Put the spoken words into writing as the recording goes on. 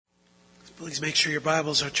Please make sure your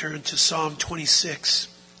Bibles are turned to Psalm 26.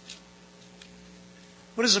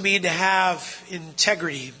 What does it mean to have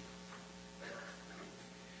integrity?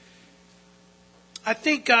 I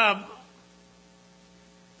think that's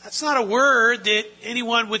not a word that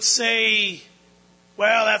anyone would say,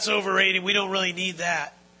 well, that's overrated. We don't really need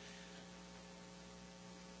that.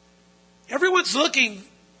 Everyone's looking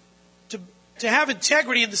to have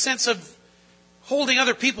integrity in the sense of holding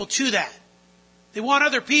other people to that. They want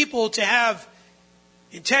other people to have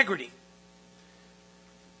integrity.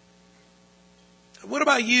 What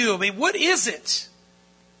about you? I mean, what is it?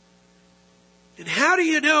 And how do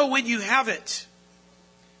you know when you have it?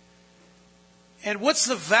 And what's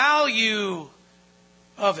the value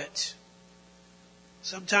of it?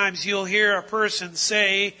 Sometimes you'll hear a person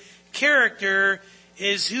say, character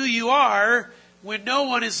is who you are when no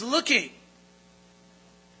one is looking.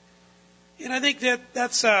 And I think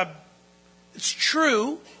that's it's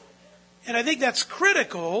true, and I think that's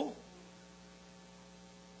critical,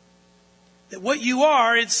 that what you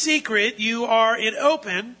are in secret, you are in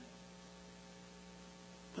open.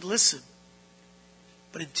 But listen,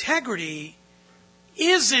 but integrity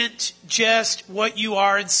isn't just what you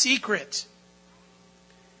are in secret.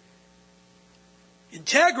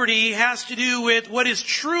 Integrity has to do with what is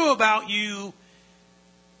true about you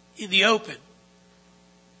in the open.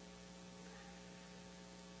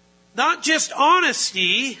 Not just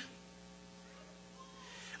honesty.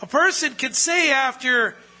 A person can say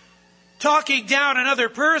after talking down another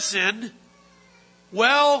person,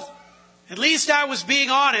 well, at least I was being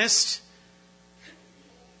honest.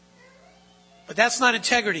 But that's not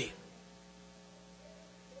integrity.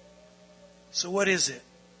 So what is it?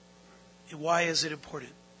 And why is it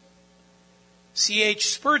important? C.H.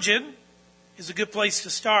 Spurgeon is a good place to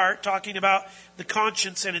start talking about the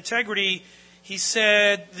conscience and integrity. He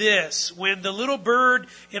said this, when the little bird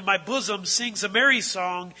in my bosom sings a merry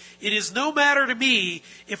song, it is no matter to me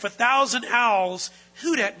if 1,000 owls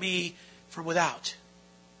hoot at me from without.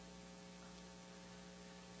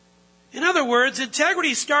 In other words,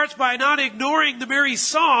 integrity starts by not ignoring the merry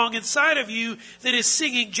song inside of you that is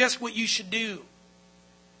singing just what you should do.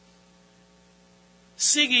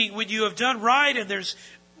 Singing when you have done right and there's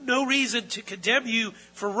no reason to condemn you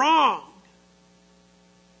for wrong.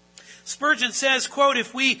 Spurgeon says, quote,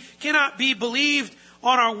 if we cannot be believed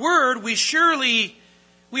on our word, we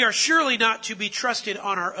are surely not to be trusted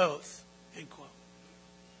on our oath. End quote.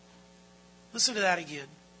 Listen to that again.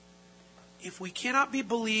 If we cannot be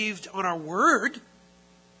believed on our word,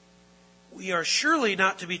 we are surely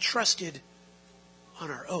not to be trusted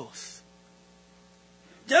on our oath.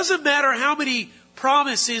 Doesn't matter how many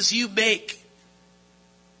promises you make.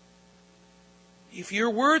 If your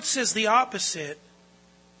word says the opposite,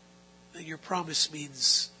 then your promise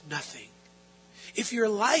means nothing. If your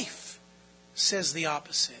life says the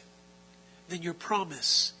opposite, then your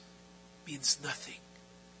promise means nothing.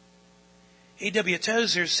 A.W.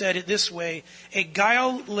 Tozer said it this way, a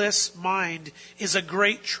guileless mind is a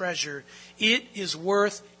great treasure. It is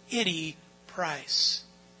worth any price.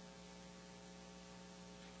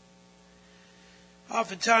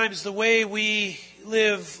 Oftentimes the way we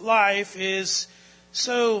live life is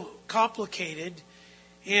so complicated.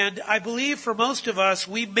 And I believe for most of us,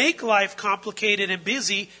 we make life complicated and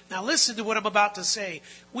busy. Now listen to what I'm about to say.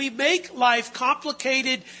 We make life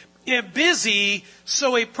complicated and busy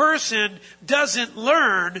so a person doesn't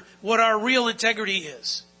learn what our real integrity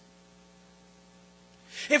is.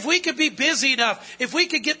 If we could be busy enough, if we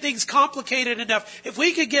could get things complicated enough, if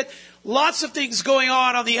we could get lots of things going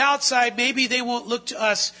on the outside, maybe they won't look to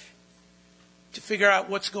us to figure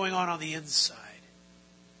out what's going on the inside.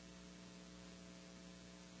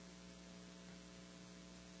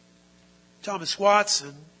 Thomas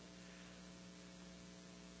Watson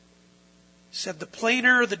said, the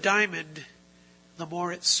plainer the diamond, the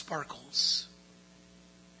more it sparkles.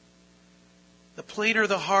 The plainer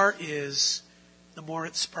the heart is, the more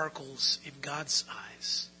it sparkles in God's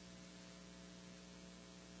eyes.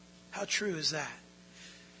 How true is that?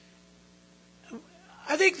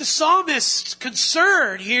 I think the psalmist's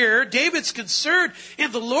concern here, David's concern,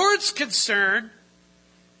 and the Lord's concern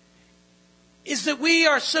is that we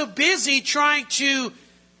are so busy trying to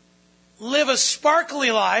live a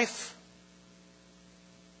sparkly life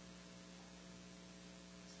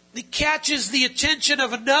that catches the attention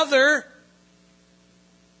of another,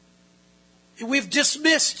 and we've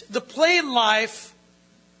dismissed the plain life,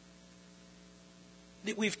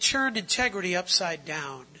 that we've turned integrity upside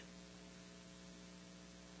down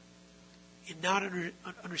and not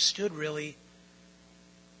understood really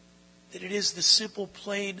that it is the simple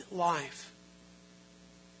plain life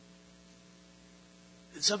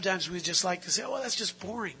And sometimes we just like to say, oh, that's just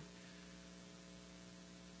boring.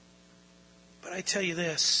 But I tell you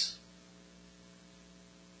this,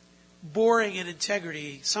 boring and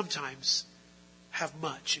integrity sometimes have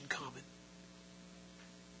much in common.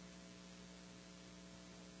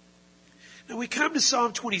 Now we come to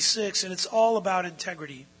Psalm 26, and it's all about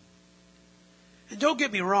integrity. And don't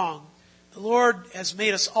get me wrong, the Lord has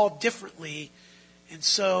made us all differently. And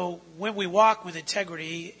so when we walk with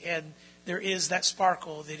integrity, and there is that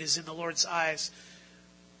sparkle that is in the Lord's eyes,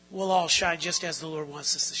 we'll all shine just as the Lord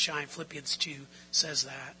wants us to shine. Philippians 2 says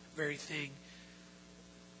that very thing.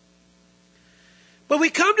 But we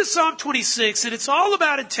come to Psalm 26, and it's all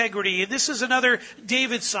about integrity. And this is another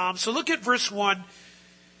David psalm. So look at verse 1.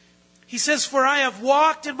 He says, for I have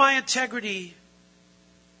walked in my integrity.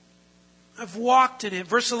 I've walked in it.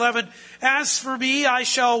 Verse 11, as for me, I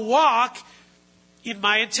shall walk in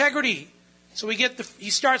my integrity. So he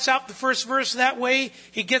starts out the first verse that way.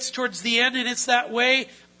 He gets towards the end, and it's that way.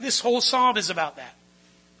 This whole psalm is about that.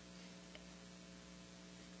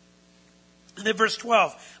 And then verse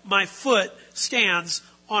 12, my foot stands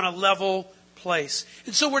on a level place.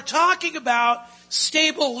 And so we're talking about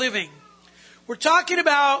stable living. We're talking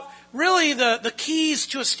about really the keys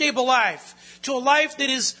to a stable life, to a life that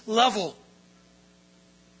is level.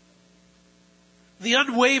 The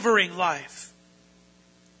unwavering life.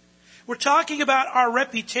 We're talking about our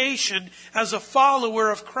reputation as a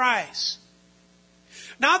follower of Christ.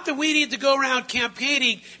 Not that we need to go around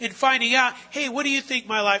campaigning and finding out, hey, what do you think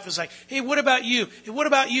my life is like? Hey, what about you? And what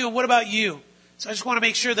about you? And what about you? So I just want to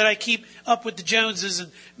make sure that I keep up with the Joneses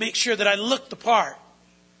and make sure that I look the part.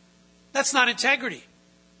 That's not integrity.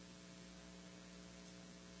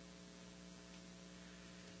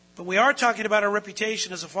 But we are talking about our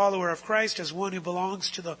reputation as a follower of Christ, as one who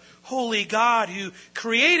belongs to the holy God who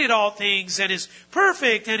created all things and is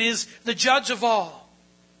perfect and is the judge of all.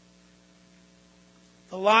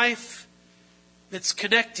 The life that's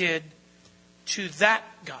connected to that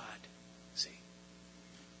God. See?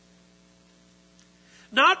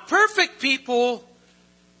 Not perfect people,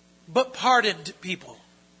 but pardoned people.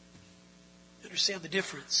 Understand the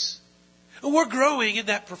difference. And we're growing in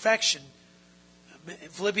that perfection.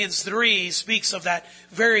 Philippians 3 speaks of that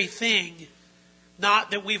very thing.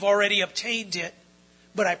 Not that we've already obtained it,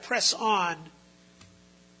 but I press on.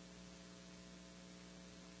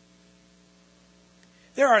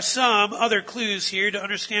 There are some other clues here to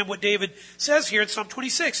understand what David says here in Psalm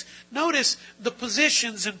 26. Notice the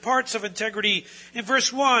positions and parts of integrity. In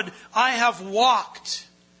verse 1, I have walked.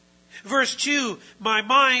 Verse 2, my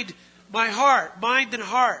mind, my heart, mind and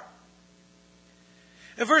heart.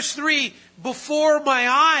 In verse 3, before my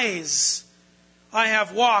eyes I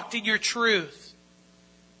have walked in your truth.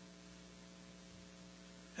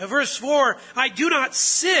 In verse 4, I do not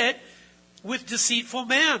sit with deceitful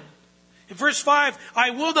men. In verse 5,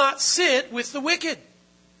 I will not sit with the wicked.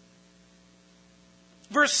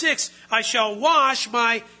 Verse 6, I shall wash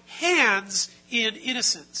my hands in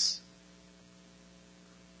innocence.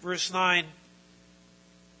 Verse 9,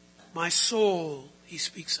 my soul he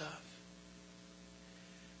speaks of.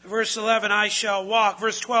 Verse 11, I shall walk.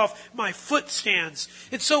 Verse 12, my foot stands.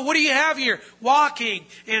 And so what do you have here? Walking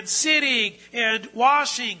and sitting and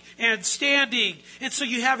washing and standing. And so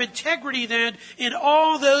you have integrity then in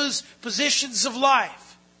all those positions of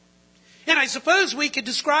life. And I suppose we could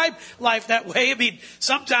describe life that way. I mean,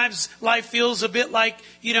 sometimes life feels a bit like,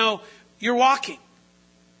 you're walking.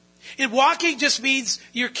 And walking just means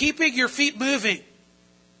you're keeping your feet moving.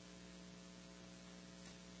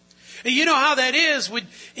 And you know how that is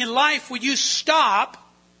in life when you stop,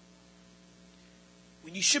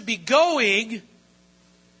 when you should be going,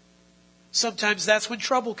 sometimes that's when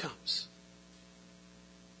trouble comes.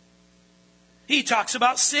 He talks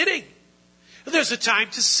about sitting. There's a time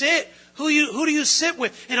to sit. Who do you sit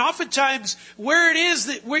with? And oftentimes where it is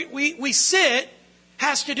that we sit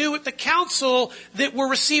has to do with the counsel that we're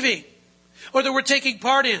receiving or that we're taking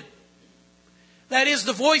part in. That is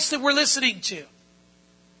the voice that we're listening to.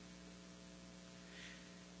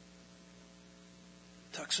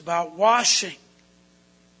 Talks about washing.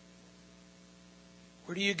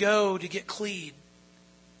 Where do you go to get clean?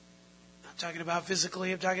 I'm not talking about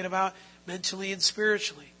physically, I'm talking about mentally and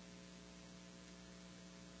spiritually.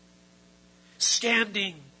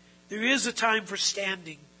 Standing. There is a time for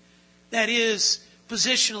standing. That is,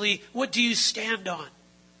 positionally, what do you stand on?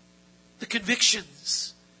 The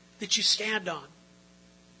convictions that you stand on.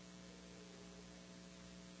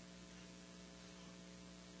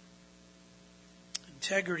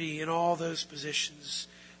 Integrity in all those positions.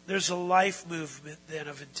 There's a life movement then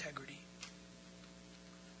of integrity.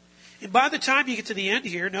 And by the time you get to the end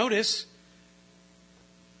here, notice,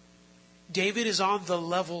 David is on the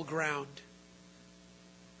level ground.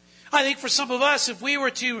 I think for some of us, if we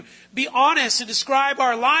were to be honest and describe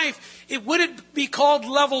our life, it wouldn't be called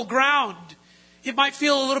level ground. It might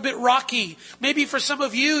feel a little bit rocky. Maybe for some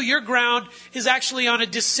of you, your ground is actually on a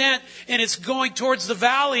descent and it's going towards the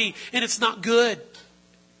valley and it's not good.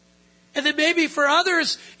 And then maybe for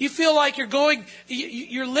others, you feel like you're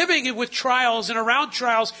living with trials and around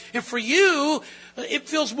trials. And for you, it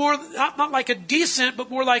feels more, not like a descent, but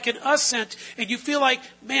more like an ascent. And you feel like,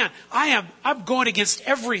 man, I'm going against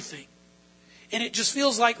everything. And it just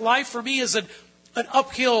feels like life for me is an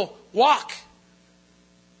uphill walk.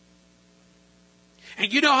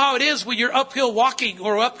 And you know how it is when you're uphill walking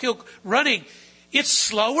or uphill running. It's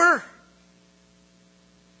slower.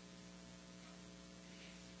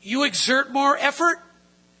 You exert more effort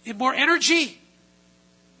and more energy.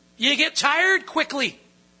 You get tired quickly.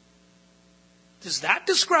 Does that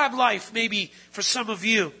describe life maybe for some of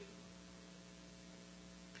you?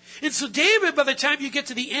 And so David, by the time you get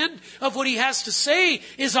to the end of what he has to say,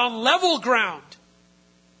 is on level ground.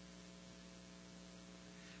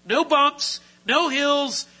 No bumps, no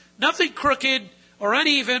hills, nothing crooked or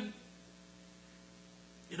uneven.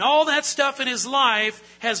 And all that stuff in his life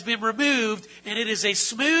has been removed, and it is a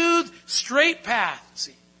smooth, straight path.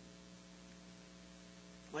 See?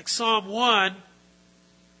 Like Psalm 1. A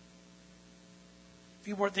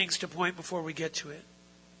few more things to point before we get to it.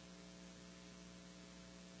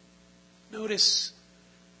 Notice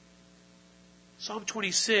Psalm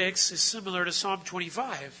 26 is similar to Psalm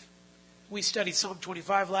 25. We studied Psalm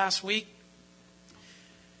 25 last week.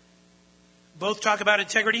 Both talk about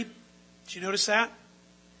integrity. Did you notice that?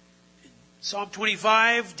 Psalm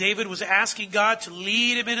 25, David was asking God to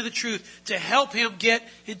lead him into the truth, to help him get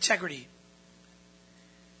integrity.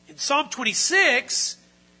 In Psalm 26,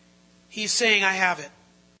 he's saying, I have it.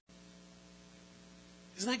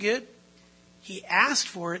 Isn't that good? He asked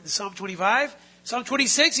for it in Psalm 25. Psalm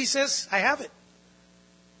 26, he says, I have it.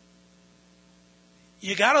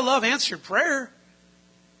 You got to love answered prayer.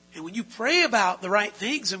 And when you pray about the right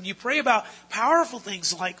things, and when you pray about powerful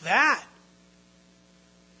things like that,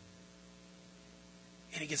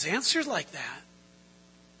 and it gets answered like that,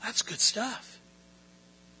 that's good stuff.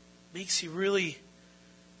 Makes you really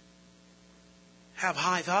have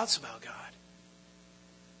high thoughts about God.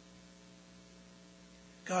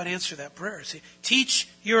 God answered that prayer. See, teach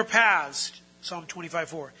your paths, Psalm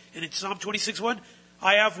 25:4. And in Psalm 26:1,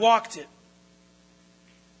 I have walked it.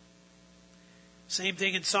 Same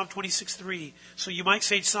thing in Psalm 26:3. So you might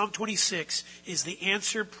say Psalm 26 is the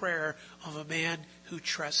answered prayer of a man who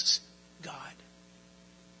trusts God.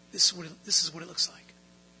 This is what it looks like.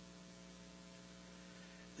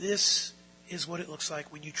 This is what it looks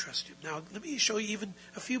like when you trust Him. Now, let me show you even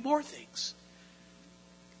a few more things.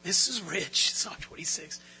 This is rich, Psalm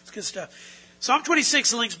 26. It's good stuff. Psalm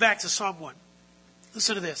 26 links back to Psalm 1.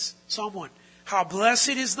 Listen to this. Psalm 1. How blessed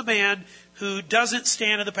is the man who doesn't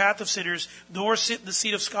stand in the path of sinners, nor sit in the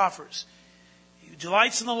seat of scoffers. Who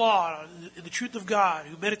delights in the law, in the truth of God,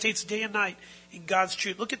 who meditates day and night in God's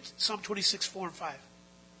truth. Look at Psalm 26, 4 and 5.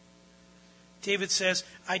 David says,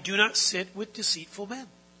 I do not sit with deceitful men.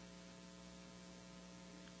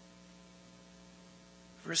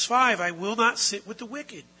 Verse 5, I will not sit with the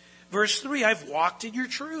wicked. Verse 3, I've walked in your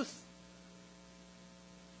truth.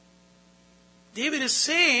 David is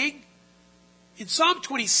saying, in Psalm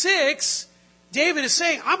 26, David is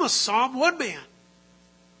saying, I'm a Psalm 1 man.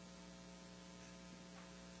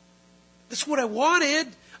 That's what I wanted.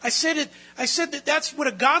 I said that that's what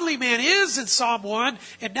a godly man is in Psalm 1,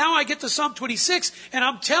 and now I get to Psalm 26, and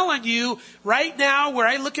I'm telling you, right now, where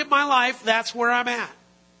I look at my life, that's where I'm at.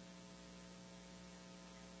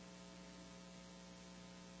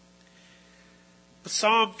 But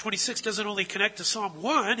Psalm 26 doesn't only connect to Psalm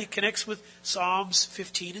 1, it connects with Psalms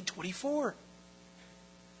 15 and 24.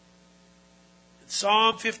 In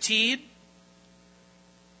Psalm 15,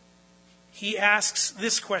 he asks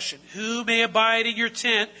this question, who may abide in your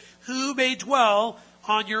tent? Who may dwell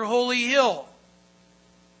on your holy hill?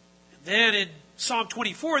 And then in Psalm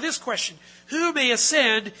 24, this question, who may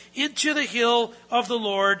ascend into the hill of the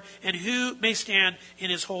Lord, and who may stand in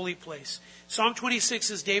his holy place? Psalm 26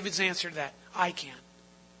 is David's answer to that. I can.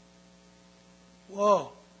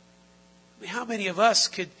 Whoa. I mean, how many of us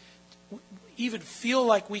could even feel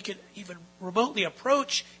like we could even remotely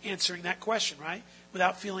approach answering that question, right?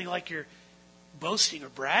 Without feeling like you're boasting or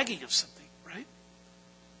bragging of something, right?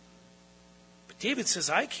 But David says,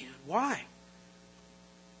 I can. Why?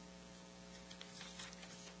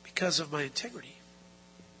 Because of my integrity.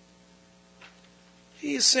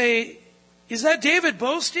 You say, is that David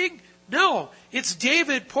boasting? No, it's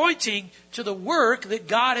David pointing to the work that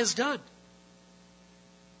God has done.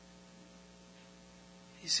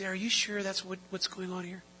 You say, are you sure that's what's going on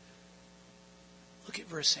here? Look at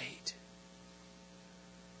verse 8.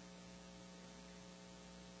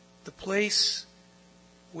 The place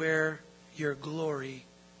where your glory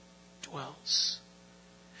dwells.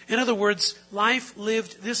 In other words, life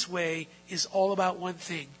lived this way is all about one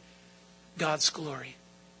thing: God's glory.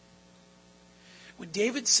 When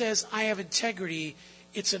David says, I have integrity,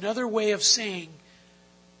 it's another way of saying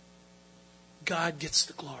God gets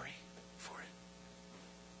the glory for it.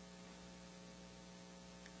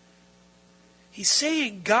 He's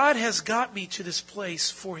saying God has got me to this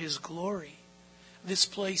place for His glory, this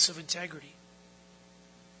place of integrity.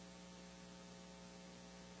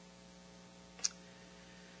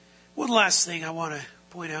 One last thing I want to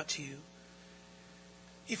point out to you.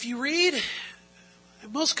 If you read,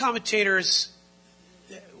 most commentators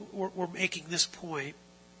were making this point.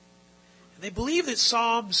 They believe that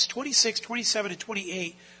Psalms 26, 27, and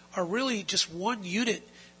 28 are really just one unit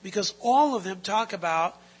because all of them talk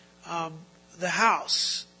about the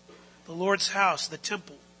house, the Lord's house, the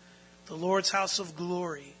temple, the Lord's house of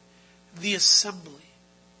glory, the assembly.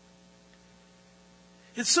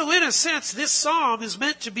 And so in a sense, this psalm is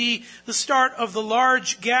meant to be the start of the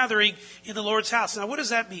large gathering in the Lord's house. Now, what does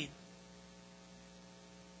that mean?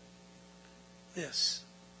 This.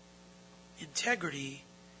 Integrity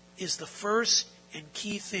is the first and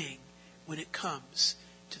key thing when it comes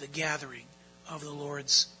to the gathering of the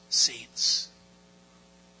Lord's saints.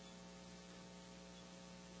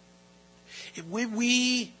 And when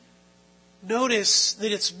we notice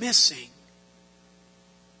that it's missing,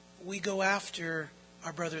 we go after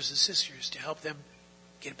our brothers and sisters to help them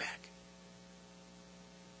get it back.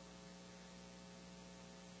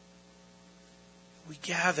 We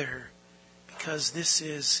gather because this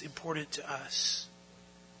is important to us.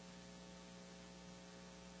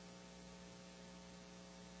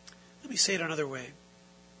 Let me say it another way.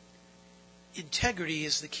 Integrity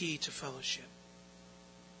is the key to fellowship.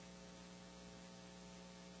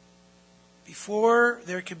 Before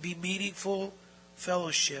there can be meaningful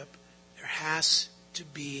fellowship, there has to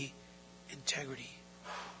be integrity.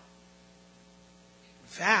 In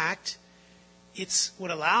fact, it's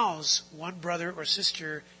what allows one brother or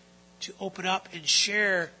sister to open up and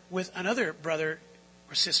share with another brother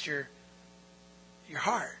or sister your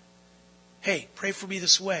heart. Hey, pray for me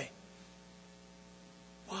this way.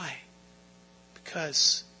 Why?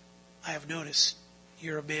 Because I have noticed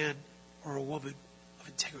you're a man or a woman of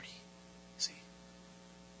integrity. See?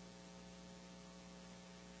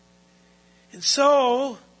 And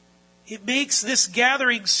so, it makes this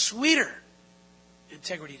gathering sweeter.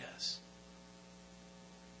 Integrity does.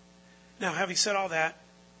 Now, having said all that,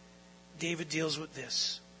 David deals with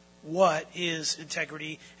this. What is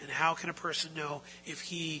integrity, and how can a person know if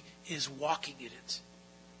he is walking in it?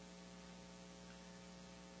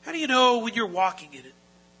 How do you know when you're walking in it?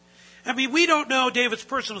 I mean, we don't know David's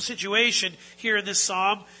personal situation here in this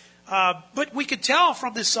psalm, but we can tell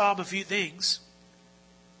from this psalm a few things.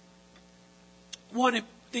 One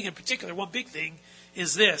thing in particular, one big thing,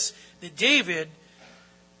 is this: that David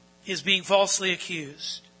is being falsely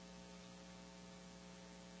accused.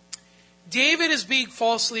 David is being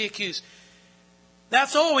falsely accused.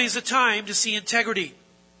 That's always a time to see integrity.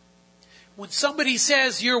 When somebody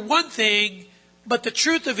says you're one thing, but the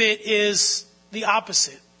truth of it is the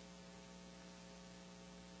opposite.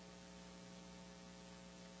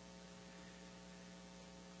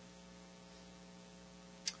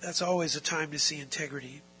 That's always a time to see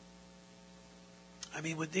integrity. I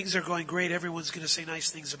mean, when things are going great, everyone's going to say nice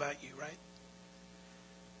things about you, right?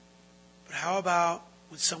 But how about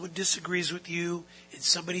when someone disagrees with you and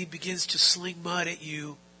somebody begins to sling mud at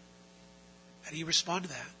you? How do you respond to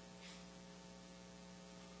that?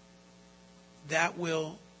 That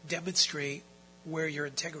will demonstrate where your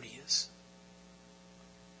integrity is.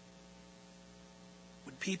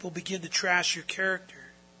 When people begin to trash your character,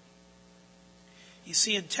 you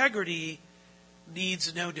see, integrity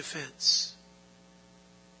needs no defense.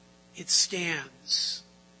 It stands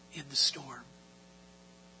in the storm.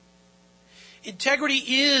 Integrity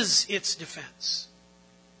is its defense.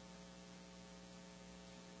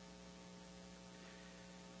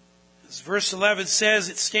 As verse 11 says,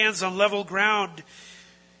 it stands on level ground.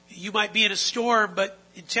 You might be in a storm, but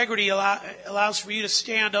integrity allows for you to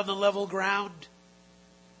stand on the level ground,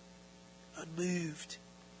 unmoved.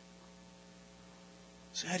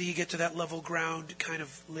 So how do you get to that level ground kind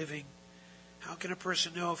of living? How can a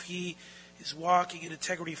person know if he is walking in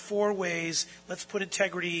integrity? 4 ways. Let's put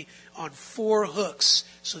integrity on 4 hooks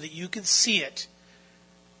so that you can see it.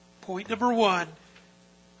 Point number 1,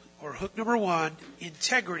 or hook number 1,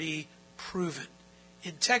 integrity proven.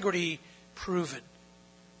 Integrity proven.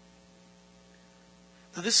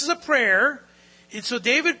 Now this is a prayer. And so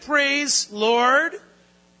David prays, Lord,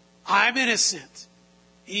 I'm innocent.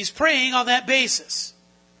 He's praying on that basis.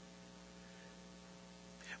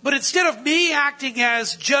 But instead of me acting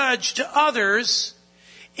as judge to others,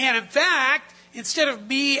 and in fact, instead of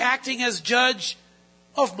me acting as judge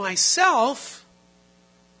of myself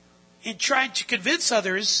and trying to convince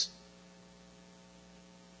others,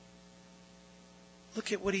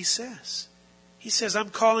 look at what he says. He says, I'm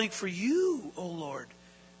calling for you, O Lord,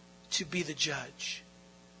 to be the judge.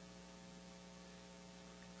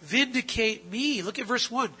 Vindicate me. Look at verse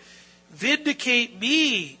 1. Vindicate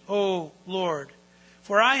me, O Lord,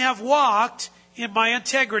 for I have walked in my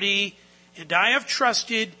integrity, and I have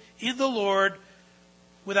trusted in the Lord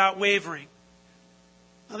without wavering.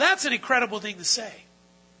 Now that's an incredible thing to say.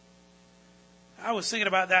 I was thinking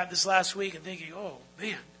about that this last week and thinking, oh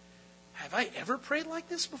man, have I ever prayed like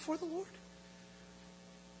this before the Lord?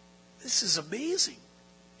 This is amazing.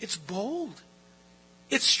 It's bold.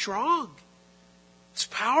 It's strong. It's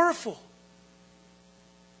powerful.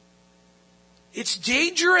 It's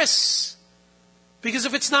dangerous. Because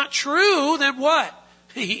if it's not true, then what?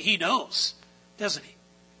 He knows, doesn't he?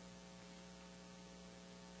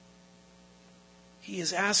 He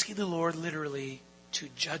is asking the Lord literally to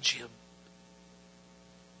judge him.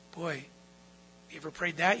 Boy, you ever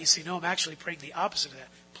prayed that? You say, no, I'm actually praying the opposite of that.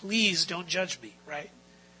 Please don't judge me, right?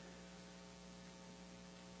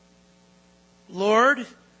 Lord,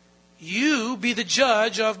 you be the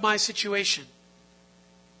judge of my situation.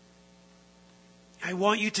 I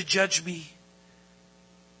want you to judge me.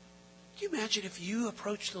 Can you imagine if you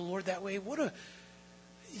approach the Lord that way?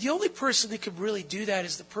 The only person that could really do that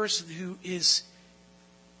is the person who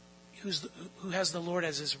has the Lord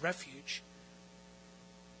as his refuge,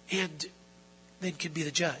 and then can be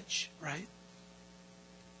the judge, right?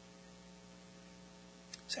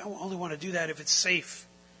 So I only want to do that if it's safe.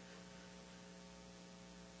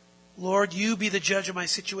 Lord, you be the judge of my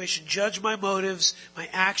situation. Judge my motives, my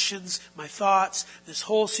actions, my thoughts, this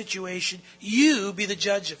whole situation. You be the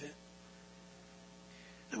judge of it.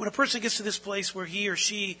 And when a person gets to this place where he or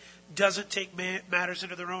she doesn't take matters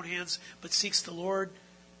into their own hands, but seeks the Lord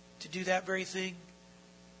to do that very thing,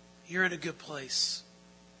 you're in a good place.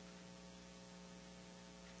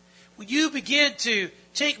 When you begin to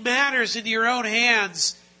take matters into your own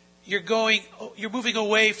hands, you're moving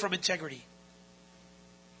away from integrity.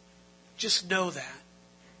 Just know that.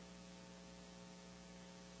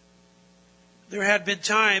 There had been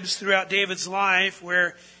times throughout David's life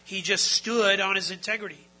where he just stood on his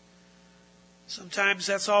integrity. Sometimes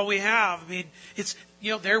that's all we have. I mean, it's,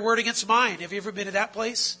 their word against mine. Have you ever been to that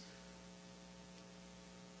place?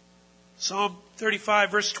 Psalm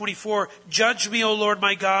 35, verse 24, judge me, O Lord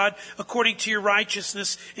my God, according to your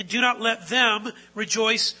righteousness, and do not let them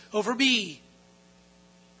rejoice over me.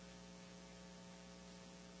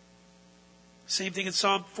 Same thing in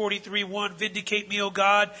Psalm 43:1. Vindicate me, O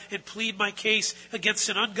God, and plead my case against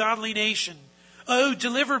an ungodly nation. Oh,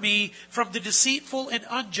 deliver me from the deceitful and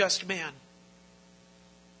unjust man.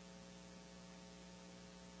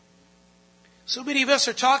 So many of us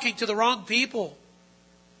are talking to the wrong people.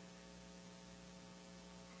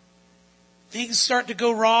 Things start to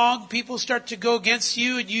go wrong. People start to go against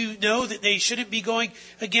you, and you know that they shouldn't be going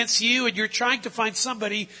against you, and you're trying to find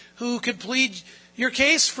somebody who can plead your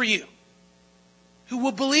case for you, who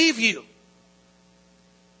will believe you.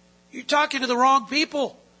 You're talking to the wrong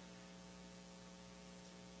people.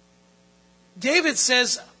 David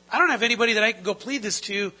says, I don't have anybody that I can go plead this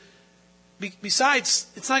to. Besides,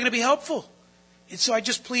 it's not going to be helpful. And so I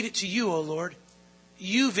just plead it to you, O Lord.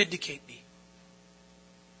 You vindicate me.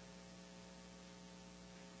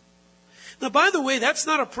 Now, by the way, that's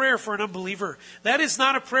not a prayer for an unbeliever. That is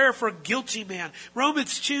not a prayer for a guilty man.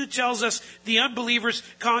 Romans 2 tells us the unbeliever's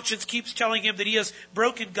conscience keeps telling him that he has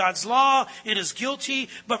broken God's law and is guilty.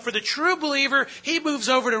 But for the true believer, he moves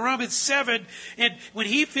over to Romans 7, and when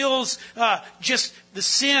he feels just the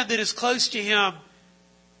sin that is close to him,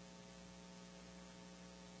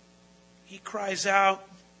 he cries out,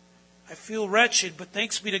 I feel wretched, but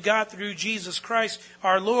thanks be to God through Jesus Christ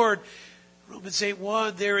our Lord. Romans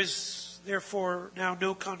 8:1, there is therefore now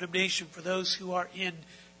no condemnation for those who are in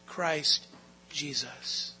Christ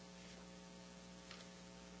Jesus.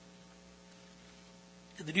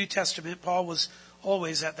 In the New Testament, Paul was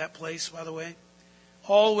always at that place, by the way.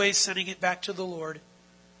 Always sending it back to the Lord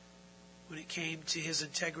when it came to his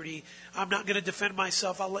integrity. I'm not going to defend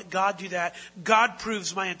myself. I'll let God do that. God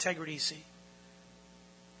proves my integrity, see.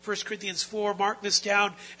 1 Corinthians 4, mark this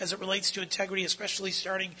down as it relates to integrity, especially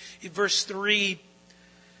starting in verse 3.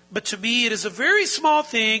 But to me it is a very small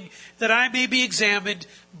thing that I may be examined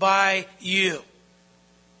by you.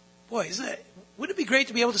 Boy, wouldn't it be great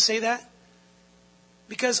to be able to say that?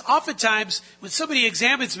 Because oftentimes, when somebody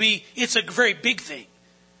examines me, it's a very big thing.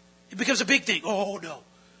 It becomes a big thing. Oh, no.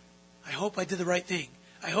 I hope I did the right thing.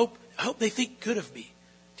 I hope they think good of me.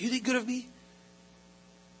 Do you think good of me?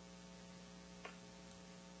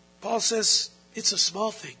 Paul says, it's a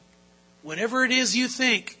small thing. Whatever it is you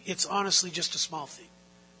think, it's honestly just a small thing.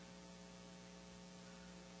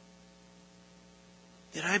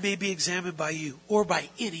 That I may be examined by you or by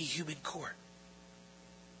any human court.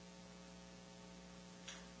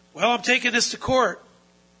 Well, I'm taking this to court.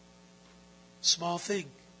 Small thing.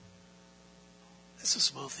 That's a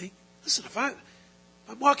small thing. Listen, if I'm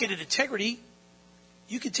walking in integrity,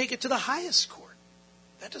 you can take it to the highest court.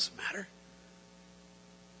 That doesn't matter.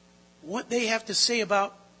 What they have to say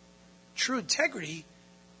about true integrity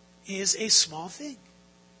is a small thing.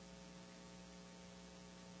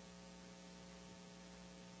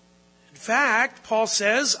 In fact, Paul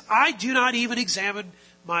says, I do not even examine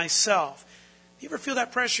myself. You ever feel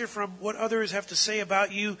that pressure from what others have to say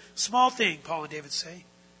about you? Small thing, Paul and David say.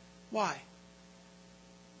 Why?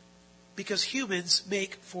 Because humans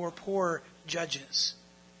make for poor judges.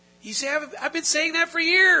 You say, I've been saying that for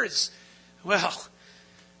years. Well,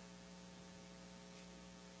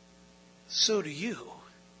 so do you.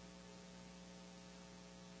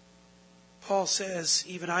 Paul says,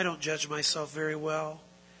 even I don't judge myself very well.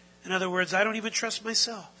 In other words, I don't even trust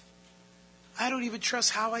myself. I don't even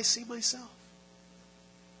trust how I see myself.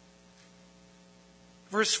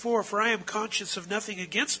 Verse 4, for I am conscious of nothing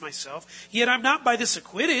against myself, yet I'm not by this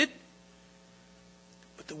acquitted.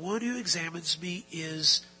 But the one who examines me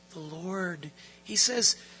is the Lord. He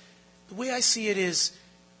says, the way I see it is,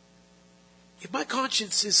 if my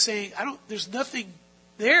conscience is saying, there's nothing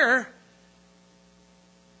there,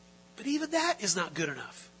 but even that is not good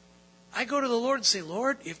enough. I go to the Lord and say,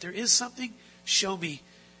 Lord, if there is something, show me,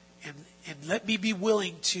 and let me be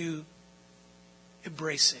willing to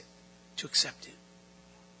embrace it, to accept it.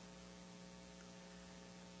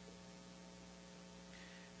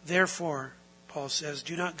 Therefore, Paul says,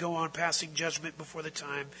 do not go on passing judgment before the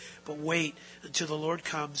time, but wait until the Lord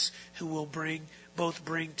comes, who will bring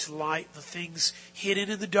to light the things hidden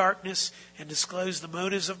in the darkness and disclose the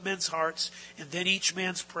motives of men's hearts, and then each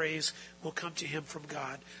man's praise will come to him from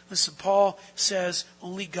God. Listen, Paul says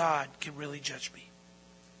only God can really judge me.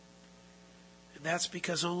 And that's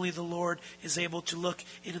because only the Lord is able to look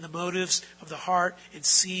into the motives of the heart and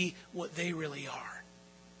see what they really are.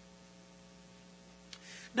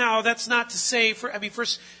 Now, that's not to say, 1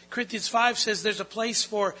 Corinthians 5 says there's a place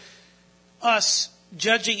for us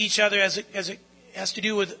judging each other as it has to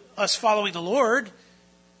do with us following the Lord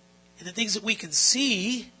and the things that we can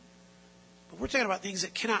see. But we're talking about things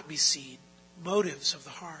that cannot be seen, motives of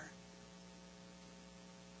the heart.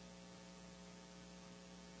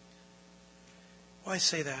 Why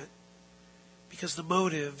say that? Because the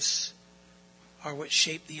motives are what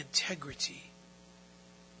shape the integrity.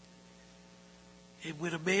 And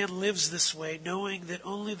when a man lives this way, knowing that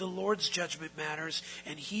only the Lord's judgment matters,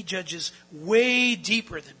 and He judges way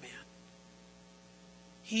deeper than man,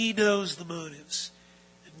 He knows the motives,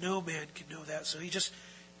 and no man can know that. So he just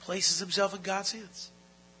places himself in God's hands.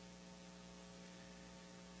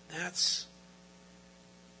 That's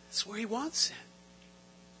where He wants it.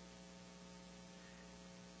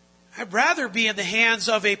 I'd rather be in the hands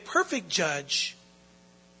of a perfect judge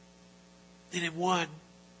than in one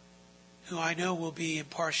who I know will be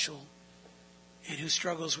impartial and who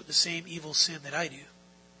struggles with the same evil sin that I do.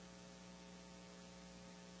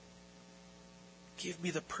 Give me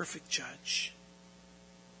the perfect judge.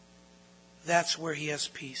 That's where he has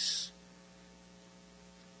peace.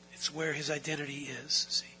 It's where his identity is.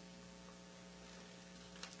 See?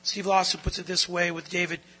 Steve Lawson puts it this way with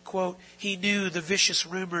David, quote, he knew the vicious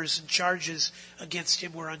rumors and charges against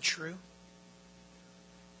him were untrue.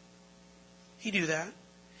 He knew that.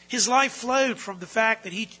 His life flowed from the fact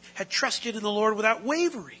that he had trusted in the Lord without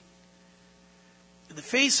wavering. In the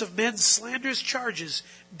face of men's slanderous charges,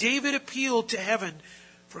 David appealed to heaven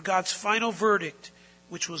for God's final verdict,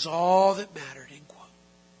 which was all that mattered. End quote.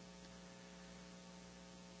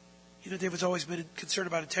 You know, David's always been concerned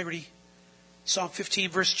about integrity. Psalm 15,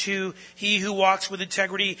 verse 2, he who walks with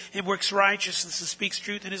integrity and works righteousness and speaks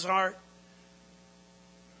truth in his heart.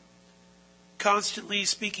 Constantly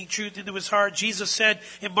speaking truth into his heart. Jesus said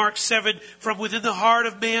in Mark 7, from within the heart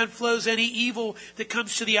of man flows any evil that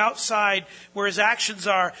comes to the outside where his actions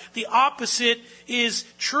are. The opposite is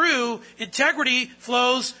true. Integrity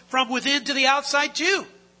flows from within to the outside too.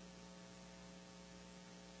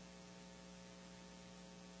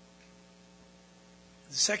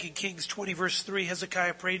 In 2 Kings 20 verse 3,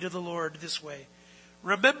 Hezekiah prayed to the Lord this way,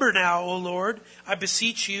 Remember now, O Lord, I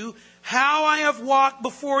beseech you, how I have walked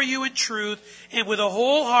before you in truth and with a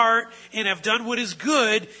whole heart and have done what is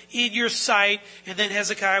good in your sight. And then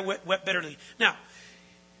Hezekiah wept bitterly. Now,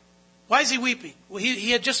 why is he weeping? Well, he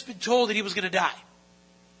had just been told that he was going to die.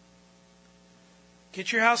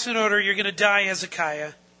 Get your house in order. You're going to die, Hezekiah.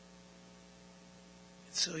 And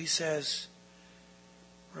so he says,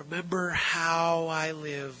 remember how I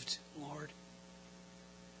lived, Lord.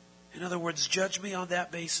 In other words, judge me on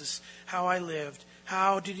that basis, how I lived.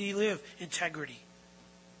 How did he live? Integrity.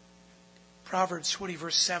 Proverbs 20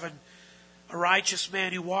 verse 7, a righteous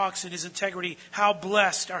man who walks in his integrity, how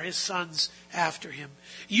blessed are his sons after him.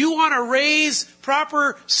 You want to raise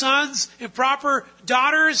proper sons and proper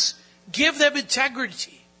daughters? Give them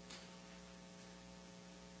integrity.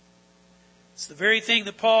 It's the very thing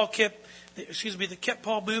that that kept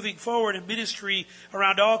Paul moving forward in ministry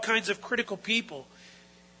around all kinds of critical people.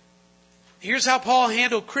 Here's how Paul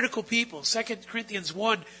handled critical people. 2 Corinthians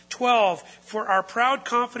 1:12. For our proud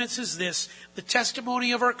confidence is this, the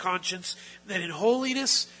testimony of our conscience, that in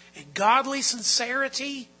holiness and godly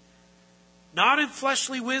sincerity, not in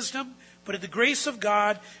fleshly wisdom, but in the grace of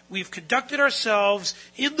God, we've conducted ourselves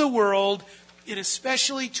in the world, and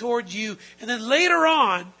especially toward you. And then later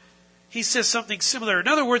on, he says something similar. In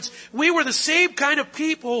other words, we were the same kind of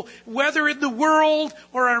people, whether in the world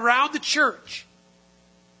or around the church.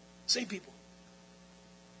 Same people.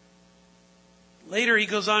 Later he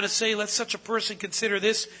goes on to say, let such a person consider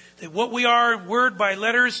this, that what we are in word by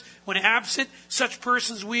letters when absent, such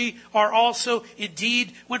persons we are also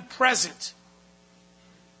indeed when present.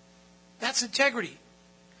 That's integrity.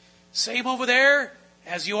 Same over there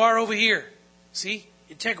as you are over here. See?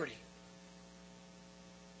 Integrity.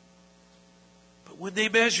 But when they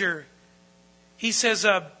measure, he says,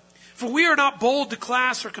 for we are not bold to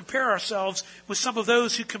class or compare ourselves with some of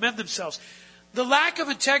those who commend themselves. The lack of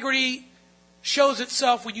integrity shows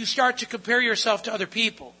itself when you start to compare yourself to other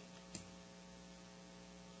people.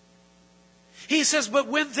 He says, but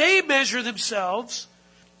when they measure themselves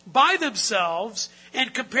by themselves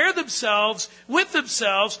and compare themselves with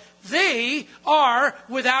themselves, they are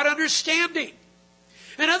without understanding.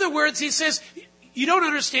 In other words, he says, you don't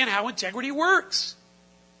understand how integrity works.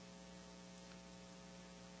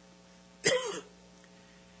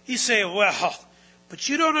 You say, well, but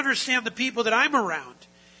you don't understand the people that I'm around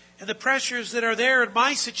and the pressures that are there in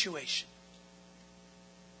my situation.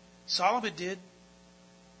 Solomon did.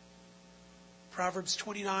 Proverbs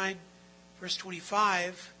 29, verse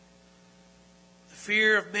 25. The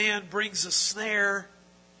fear of man brings a snare,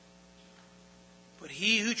 but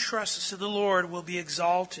he who trusts in the Lord will be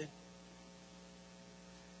exalted.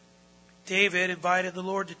 David invited the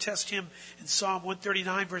Lord to test him in Psalm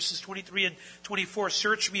 139, verses 23 and 24.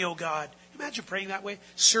 Search me, O God. Imagine praying that way.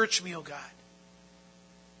 Search me, O God.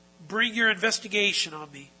 Bring your investigation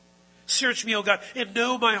on me. Search me, O God, and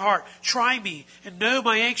know my heart. Try me and know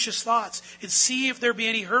my anxious thoughts, and see if there be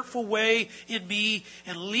any hurtful way in me,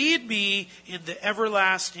 and lead me in the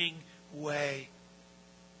everlasting way.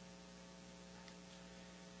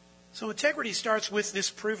 So integrity starts with this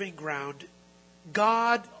proving ground.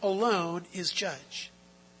 God alone is judge.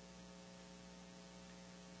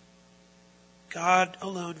 God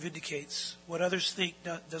alone vindicates. What others think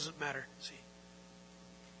doesn't matter. See?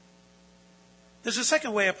 There's a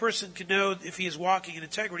second way a person can know if he is walking in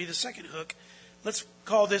integrity. The second hook, let's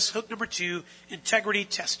call this hook number 2, integrity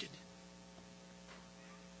tested.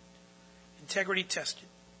 Integrity tested.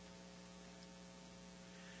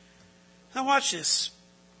 Now watch this.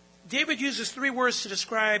 David uses 3 words to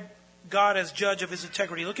describe God as judge of his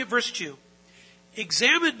integrity. Look at verse 2.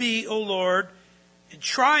 Examine me, O Lord, and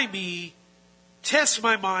try me, test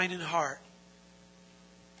my mind and heart.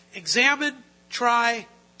 Examine, try,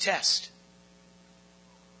 test.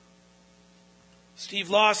 Steve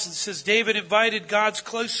Lawson says David invited God's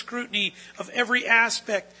close scrutiny of every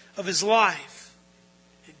aspect of his life.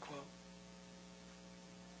 End quote.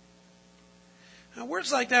 Now,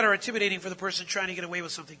 words like that are intimidating for the person trying to get away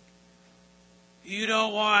with something. You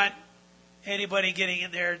don't want anybody getting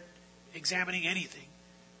in there examining anything,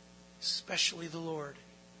 especially the Lord.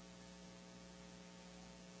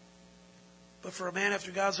 But for a man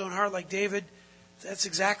after God's own heart like David, that's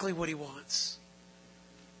exactly what he wants.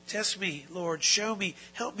 Test me, Lord. Show me.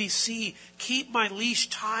 Help me see. Keep my leash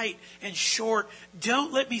tight and short.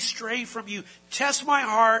 Don't let me stray from you. Test my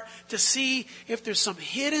heart to see if there's some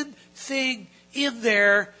hidden thing in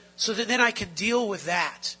there so that then I can deal with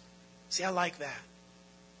that. See, I like that.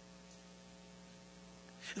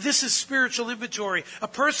 This is spiritual inventory. A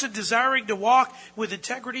person desiring to walk with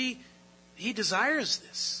integrity, he desires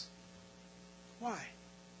this. Why?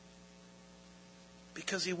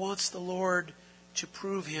 because he wants the Lord to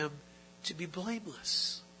prove him to be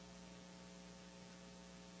blameless,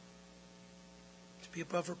 to be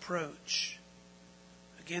above reproach.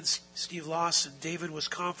 Against Steve Lawson, David was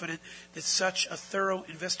confident that such a thorough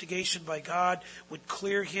investigation by God would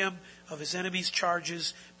clear him of his enemy's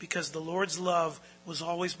charges because the Lord's love was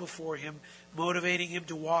always before him, motivating him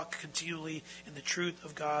to walk continually in the truth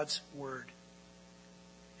of God's word.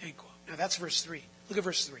 End quote. Now that's verse 3. Look at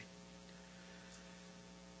verse 3.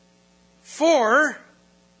 For,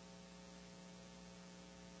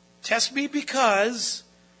 test me because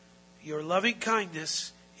your loving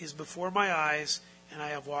kindness is before my eyes, and I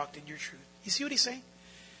have walked in your truth. You see what he's saying?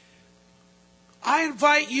 I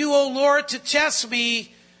invite you, O Lord, to test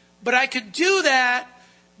me, but I can do that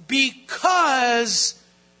because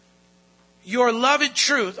your love and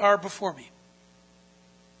truth are before me.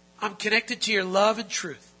 I'm connected to your love and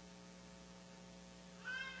truth.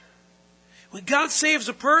 When God saves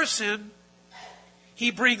a person,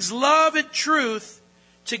 he brings love and truth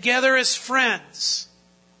together as friends.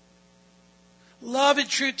 Love and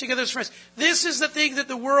truth together as friends. This is the thing that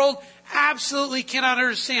the world absolutely cannot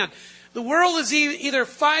understand. The world is either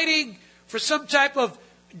fighting for some type of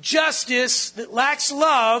justice that lacks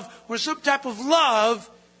love, or some type of love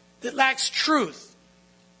that lacks truth.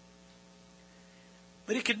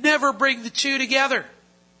 But it can never bring the two together.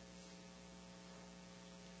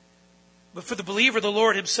 But for the believer, the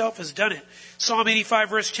Lord himself has done it. Psalm 85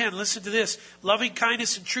 verse 10, listen to this. Loving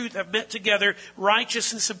kindness and truth have met together.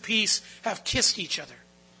 Righteousness and peace have kissed each other.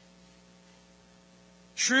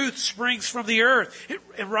 Truth springs from the earth,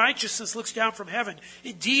 and righteousness looks down from heaven.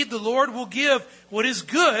 Indeed, the Lord will give what is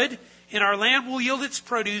good, and our land will yield its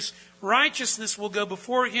produce. Righteousness will go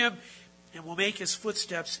before him, and will make his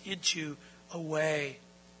footsteps into a way.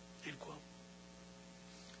 End quote.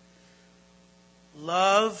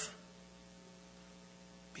 Love,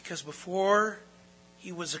 because before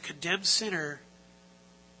he was a condemned sinner,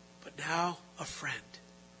 but now a friend.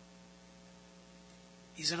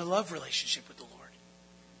 He's in a love relationship with the Lord.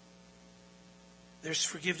 There's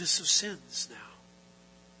forgiveness of sins now.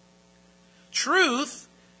 Truth,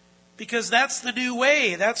 because that's the new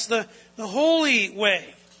way. That's the holy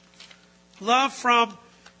way. Love from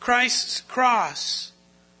Christ's cross.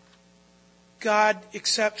 God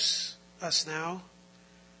accepts us now.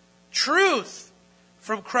 Truth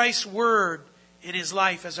from Christ's word in his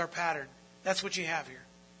life as our pattern. That's what you have here.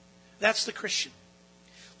 That's the Christian.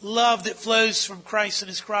 Love that flows from Christ and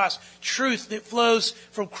his cross. Truth that flows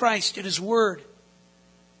from Christ and his word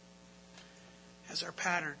as our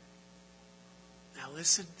pattern. Now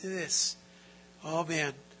listen to this. Oh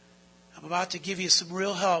man, I'm about to give you some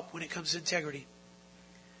real help when it comes to integrity.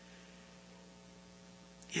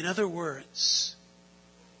 In other words,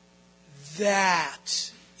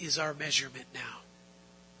 that is our measurement now.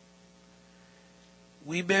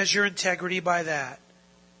 We measure integrity by that.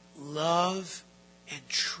 Love and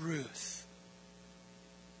truth.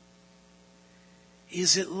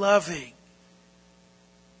 Is it loving?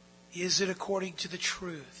 Is it according to the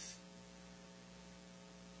truth?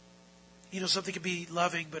 You know, something can be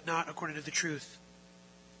loving but not according to the truth.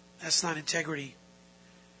 That's not integrity.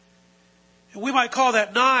 And we might call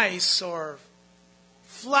that nice or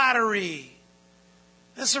flattery.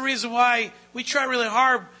 That's the reason why we try really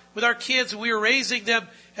hard with our kids when we were raising them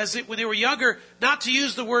when they were younger, not to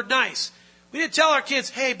use the word nice. We didn't tell our kids,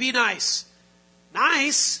 hey, be nice.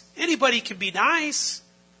 Nice? Anybody can be nice.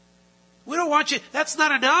 We don't want you. That's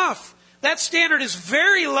not enough. That standard is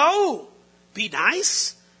very low. Be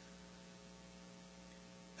nice?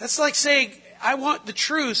 That's like saying, I want the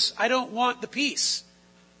truce, I don't want the peace.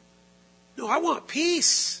 No, I want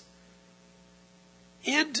peace.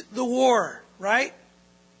 End the war, right?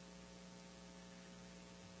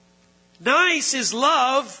 Nice is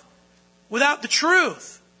love without the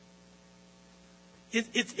truth.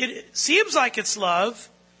 It seems like it's love,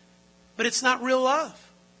 but it's not real love.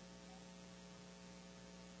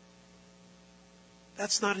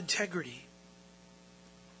 That's not integrity.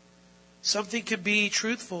 Something can be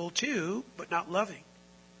truthful too, but not loving.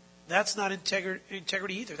 That's not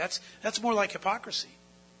integrity either. That's more like hypocrisy.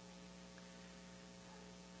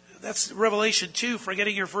 That's Revelation 2,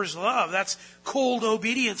 forgetting your first love. That's cold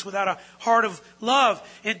obedience without a heart of love.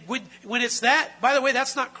 And when it's that, by the way,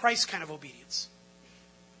 that's not Christ's kind of obedience.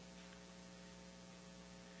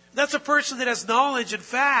 That's a person that has knowledge and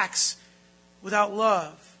facts without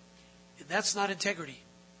love. And that's not integrity.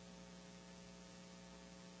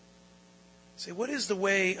 Say, what is the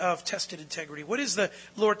way of tested integrity? What is the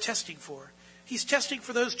Lord testing for? He's testing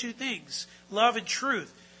for those two things, love and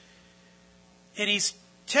truth. And he's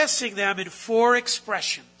testing them in 4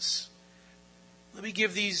 expressions. Let me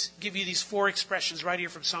give you these four expressions right here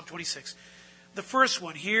from Psalm 26. The first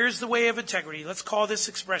one, here's the way of integrity. Let's call this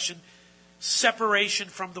expression separation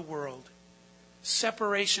from the world.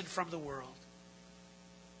 Separation from the world.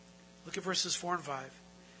 Look at verses 4 and 5.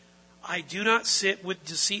 I do not sit with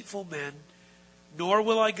deceitful men, nor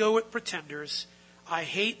will I go with pretenders. I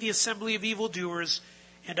hate the assembly of evildoers,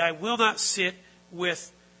 and I will not sit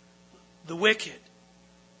with the wicked.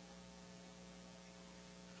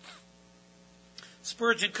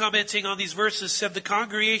 Spurgeon, commenting on these verses, said the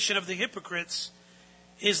congregation of the hypocrites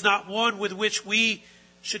is not one with which we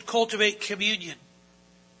should cultivate communion.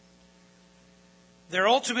 Their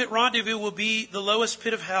ultimate rendezvous will be the lowest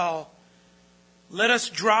pit of hell. Let us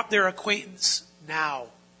drop their acquaintance now,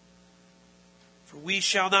 for we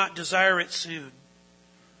shall not desire it soon.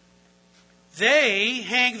 They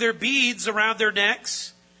hang their beads around their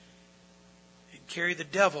necks and carry the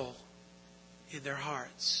devil in their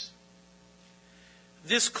hearts.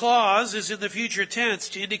 This clause is in the future tense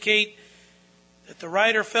to indicate that the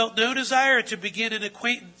writer felt no desire to begin an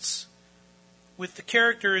acquaintance with the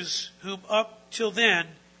characters whom up till then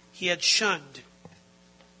he had shunned.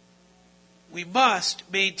 We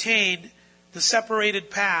must maintain the separated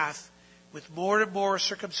path with more and more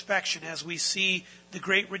circumspection as we see the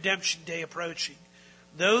great redemption day approaching.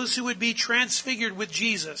 Those who would be transfigured with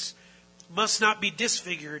Jesus must not be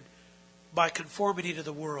disfigured by conformity to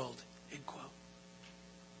the world. End quote.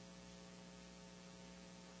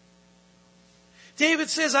 David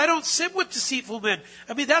says, I don't sit with deceitful men.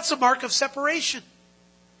 I mean, that's a mark of separation.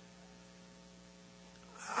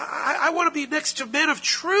 I want to be next to men of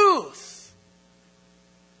truth.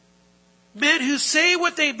 Men who say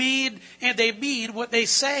what they mean and they mean what they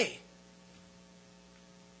say.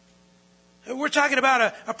 We're talking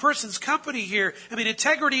about a person's company here. I mean,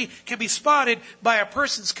 integrity can be spotted by a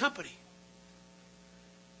person's company.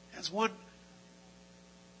 As one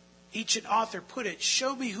ancient author put it,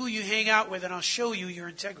 show me who you hang out with and I'll show you your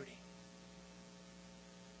integrity.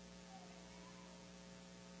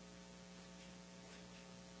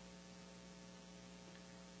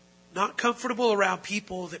 Not comfortable around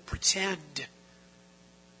people that pretend.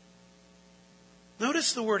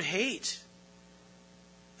 Notice the word hate.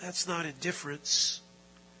 That's not indifference.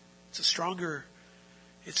 It's a stronger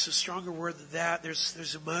word than that.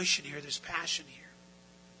 There's emotion here. There's passion here.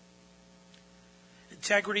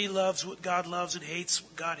 Integrity loves what God loves and hates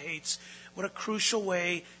what God hates. What a crucial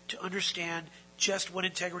way to understand just what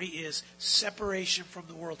integrity is. Separation from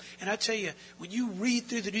the world. And I tell you, when you read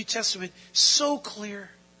through the New Testament, so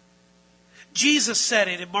clear. Jesus said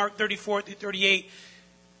it in Mark 34 through 38.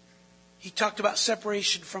 He talked about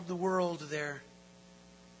separation from the world there.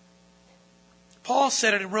 Paul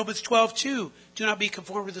said it in Romans 12 too. Do not be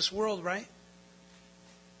conformed to this world, right?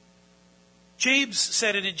 James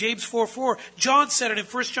said it in James 4:4. John said it in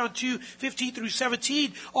 1 John 2:15 through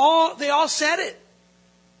 17. They all said it.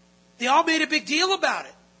 They all made a big deal about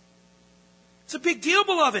it. It's a big deal,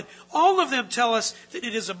 beloved. All of them tell us that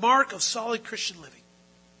it is a mark of solid Christian living.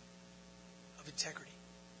 Of integrity.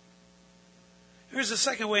 Here's the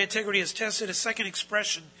second way integrity is tested. A second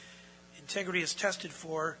expression integrity is tested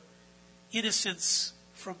for. Innocence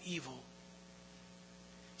from evil.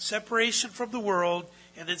 Separation from the world,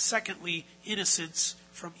 and then secondly, innocence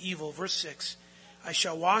from evil. Verse 6, I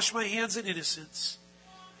shall wash my hands in innocence,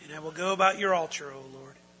 and I will go about your altar, O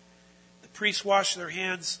Lord. The priests wash their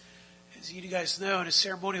hands, as you guys know, in a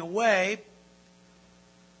ceremonial way.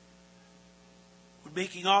 When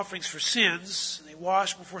making offerings for sins, they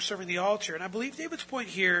wash before serving the altar. And I believe David's point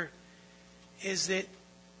here is that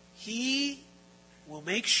he will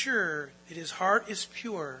make sure that his heart is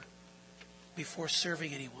pure before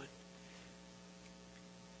serving anyone.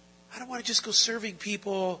 I don't want to just go serving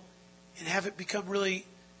people and have it become really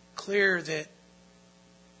clear that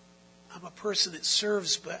I'm a person that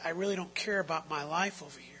serves, but I really don't care about my life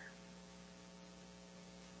over here.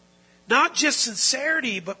 Not just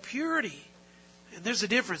sincerity, but purity. And there's a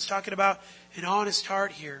difference, talking about an honest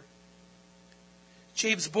heart here.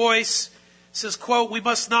 James Boyce says, quote, we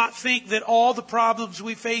must not think that all the problems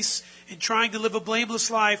we face in trying to live a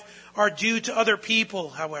blameless life are due to other people,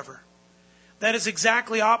 however. That is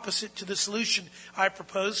exactly opposite to the solution I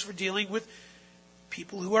propose for dealing with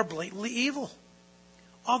people who are blatantly evil.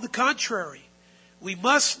 On the contrary, we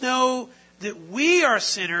must know that we are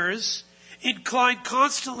sinners, inclined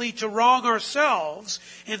constantly to wrong ourselves,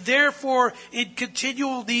 and therefore in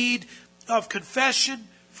continual need of confession,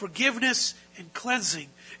 forgiveness, and cleansing.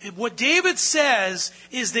 And what David says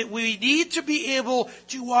is that we need to be able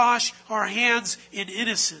to wash our hands in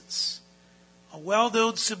innocence. A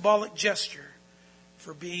well-known symbolic gesture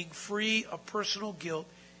for being free of personal guilt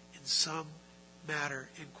in some matter,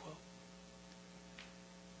 end quote.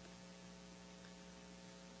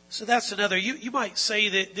 So that's another. You might say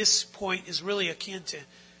that this point is really akin to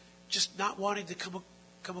just not wanting to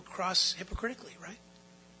come across hypocritically, right?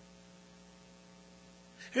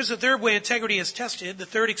 Here's the third way integrity is tested. The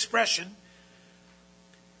third expression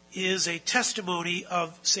is a testimony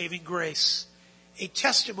of saving grace. A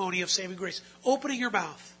testimony of saving grace. Opening your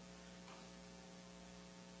mouth.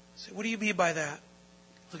 So what do you mean by that?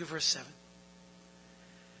 Look at verse 7.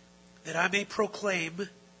 That I may proclaim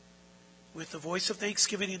with the voice of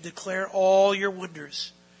thanksgiving and declare all your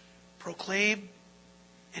wonders. Proclaim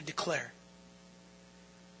and declare.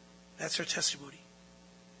 That's our testimony.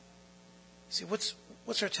 See, what's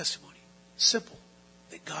our testimony? Simple.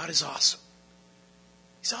 That God is awesome.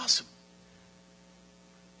 He's awesome.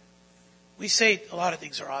 We say a lot of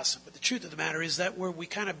things are awesome, but the truth of the matter is that word, we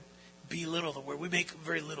kind of belittle the word. We make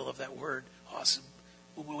very little of that word, awesome,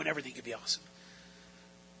 when everything can be awesome.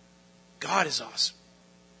 God is awesome.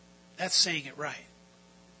 That's saying it right.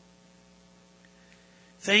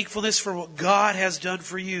 Thankfulness for what God has done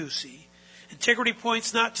for you, see. Integrity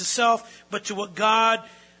points not to self, but to what God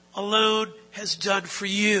alone has done for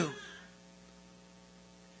you.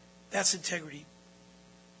 That's integrity.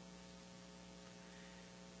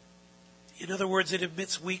 In other words, it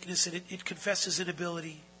admits weakness and it confesses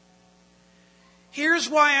inability. Here's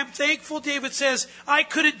why I'm thankful, David says, I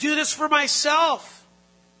couldn't do this for myself.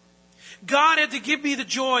 God had to give me the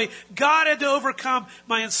joy. God had to overcome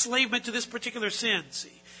my enslavement to this particular sin.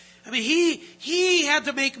 See? I mean, He had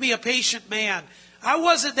to make me a patient man. I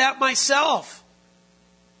wasn't that myself.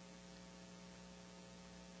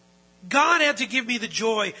 God had to give me the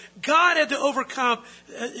joy. God had to overcome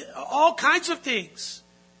all kinds of things.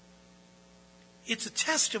 It's a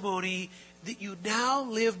testimony that you now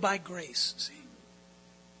live by grace. See?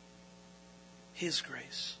 His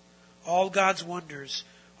grace. All God's wonders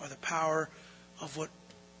are the power of what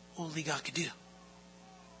only God can do.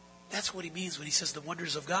 That's what he means when he says the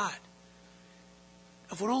wonders of God.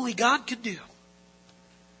 Of what only God can do.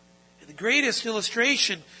 And the greatest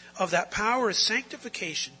illustration of that power is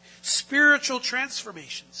sanctification. Spiritual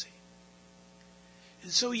transformation. See?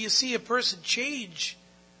 And so you see a person change.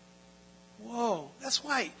 Whoa. That's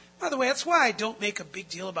why, by the way, that's why I don't make a big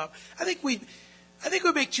deal about, I think we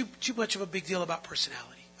make too much of a big deal about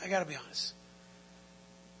personality. I gotta be honest.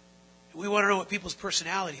 We want to know what people's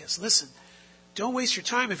personality is. Listen, don't waste your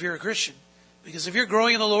time if you're a Christian. Because if you're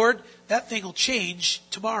growing in the Lord, that thing will change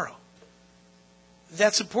tomorrow.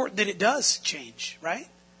 That's important that it does change, right?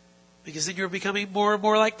 Because then you're becoming more and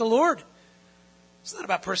more like the Lord. It's not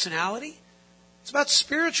about personality. It's about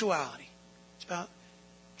spirituality. It's about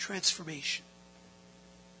transformation.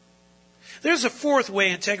 There's a fourth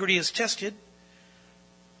way integrity is tested.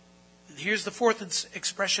 And here's the fourth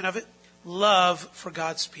expression of it. Love for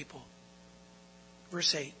God's people.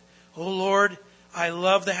 Verse 8. O Lord, I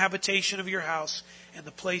love the habitation of your house and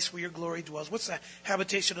the place where your glory dwells. What's the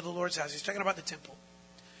habitation of the Lord's house? He's talking about the temple.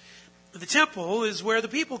 The temple is where the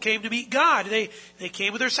people came to meet God. They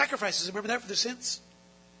came with their sacrifices. Remember that, for their sins?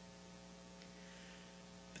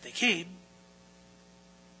 But they came.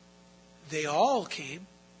 They all came.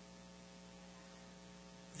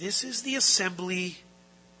 This is the assembly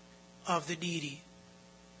of the needy.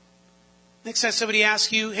 Next time somebody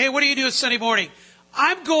asks you, hey, what do you do Sunday morning?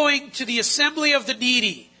 I'm going to the assembly of the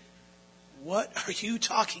needy. What are you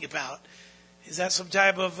talking about? Is that some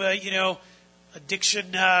type of,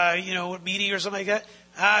 addiction, meeting or something like that?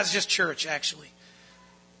 It's just church, actually.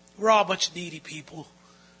 We're all a bunch of needy people.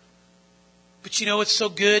 But you know what's so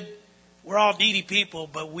good? We're all needy people,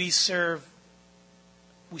 but we serve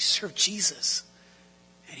Jesus.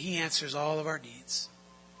 And He answers all of our needs.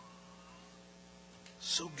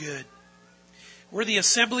 So good. We're the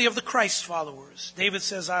assembly of the Christ followers. David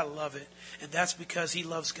says, I love it. And that's because he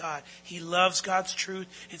loves God. He loves God's truth,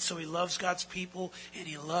 and so he loves God's people, and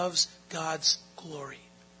he loves God's glory.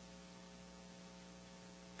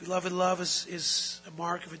 Beloved, love is a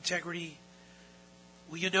mark of integrity.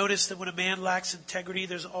 Will you notice that when a man lacks integrity,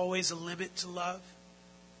 there's always a limit to love?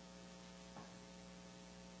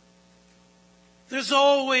 There's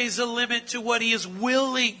always a limit to what he is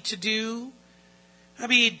willing to do. I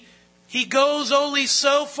mean, he goes only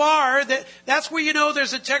so far. That's where you know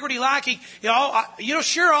there's integrity lacking.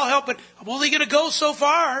 Sure, I'll help, but I'm only going to go so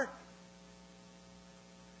far.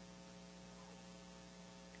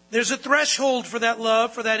 There's a threshold for that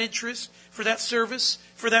love, for that interest, for that service,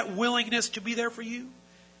 for that willingness to be there for you.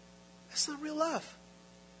 That's not real love.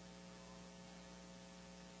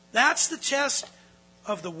 That's the test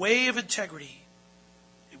of the way of integrity.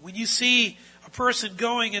 And when you see a person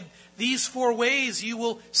going in these 4 ways, you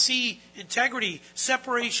will see integrity,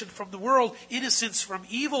 separation from the world, innocence from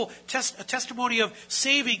evil, a testimony of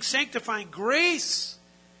saving, sanctifying grace,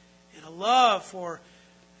 and a love for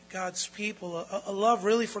God's people, a love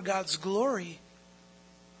really for God's glory.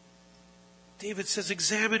 David says,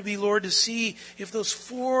 examine me, Lord, to see if those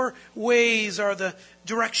 4 ways are the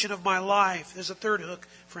direction of my life. There's a third hook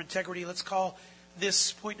for integrity. Let's call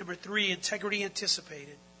this point number 3, integrity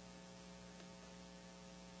anticipated.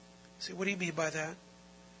 See, what do you mean by that?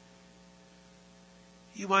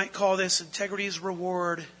 You might call this integrity's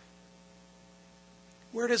reward.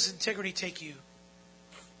 Where does integrity take you?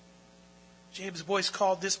 James Boyce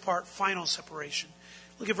called this part final separation.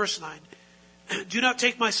 Look at verse 9. Do not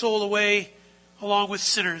take my soul away along with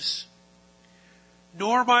sinners,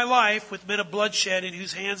 nor my life with men of bloodshed, in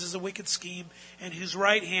whose hands is a wicked scheme, and whose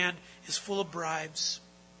right hand is full of bribes.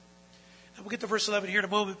 And we'll get to verse 11 here in a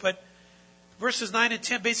moment, but verses 9 and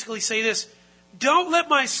 10 basically say this: don't let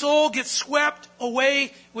my soul get swept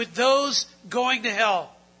away with those going to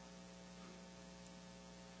hell.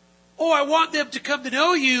 Oh, I want them to come to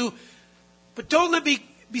know you, but don't let me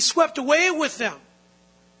be swept away with them.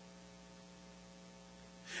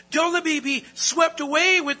 Don't let me be swept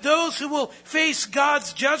away with those who will face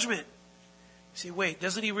God's judgment. You say, wait,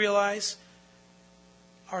 doesn't he realize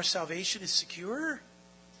our salvation is secure?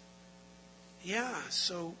 Yeah,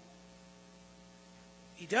 so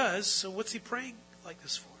he does. So what's he praying like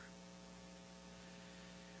this for?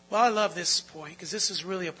 Well, I love this point because this is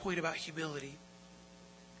really a point about humility.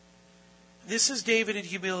 This is David in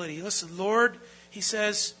humility. Listen, Lord, he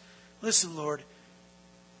says, listen, Lord,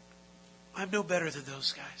 I'm no better than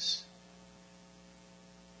those guys.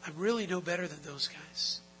 I'm really no better than those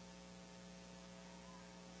guys.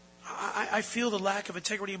 I feel the lack of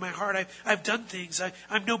integrity in my heart. I've done things.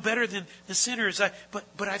 I'm no better than the sinners.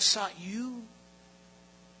 But I've sought you.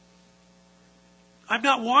 I'm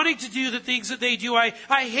not wanting to do the things that they do. I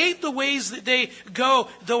hate the ways that they go,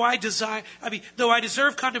 though I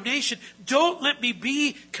deserve condemnation. Don't let me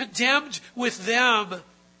be condemned with them.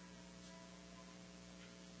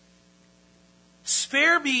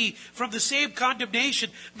 Spare me from the same condemnation,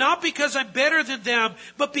 not because I'm better than them,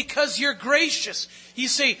 but because you're gracious. You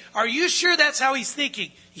say, are you sure that's how he's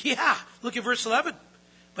thinking? Yeah, look at verse 11.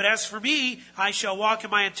 But as for me, I shall walk in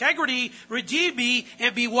my integrity, redeem me,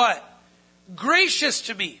 and be what? Gracious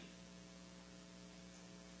to me.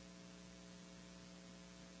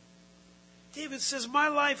 David says, my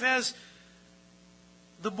life has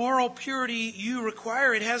the moral purity you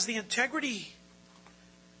require. It has the integrity.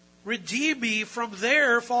 Redeem me from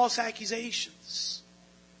their false accusations.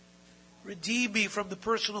 Redeem me from the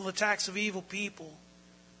personal attacks of evil people.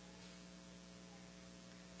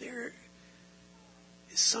 There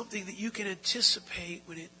is something that you can anticipate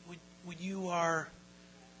when you are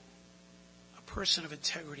a person of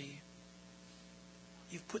integrity.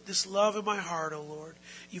 You've put this love in my heart, O Lord.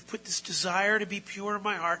 You've put this desire to be pure in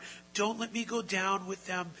my heart. Don't let me go down with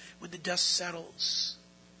them when the dust settles.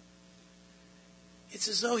 It's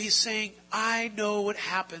as though he's saying, I know what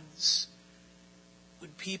happens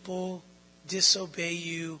when people disobey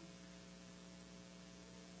you.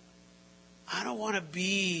 I don't want to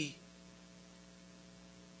be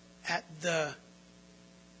at the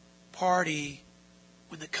party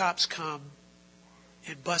when the cops come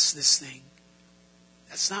and bust this thing.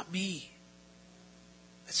 That's not me.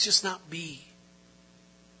 That's just not me.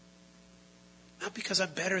 Not because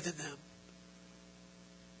I'm better than them,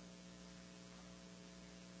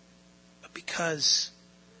 but because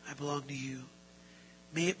I belong to you.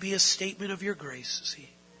 May it be a statement of your grace. See,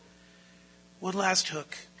 one last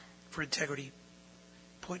hook for integrity.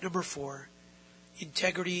 Point number 4,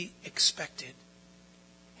 integrity expected.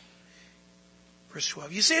 Verse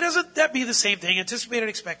 12. You say, doesn't that be the same thing? Anticipated,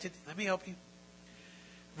 expected. Let me help you.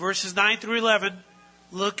 Verses 9 through 11,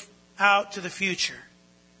 look out to the future.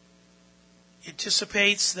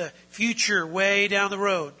 Anticipates the future way down the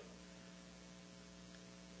road.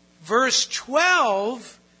 Verse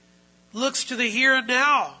 12 looks to the here and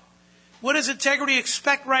now. What does integrity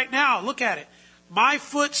expect right now? Look at it. My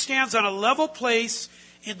foot stands on a level place.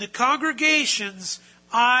 In the congregations,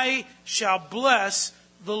 I shall bless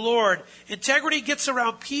the Lord. Integrity gets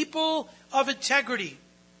around people of integrity.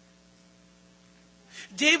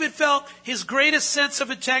 David felt his greatest sense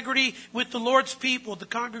of integrity with the Lord's people, the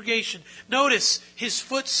congregation. Notice, his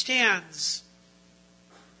foot stands.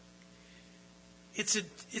 It's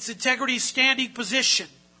integrity's standing position,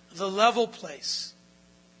 the level place.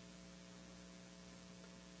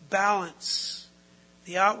 Balance.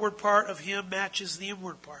 The outward part of him matches the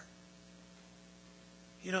inward part.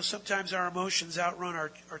 You know, sometimes our emotions outrun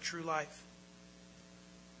our true life.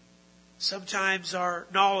 Sometimes our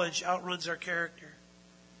knowledge outruns our character.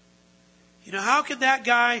 You know, how can that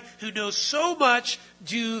guy who knows so much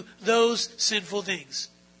do those sinful things?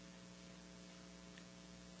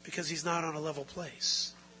 Because he's not on a level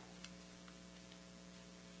place.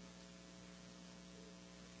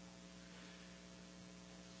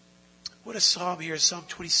 What a psalm here is Psalm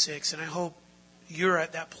 26, and I hope you're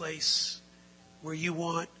at that place where you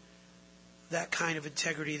want that kind of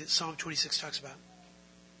integrity that Psalm 26 talks about.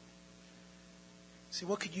 See,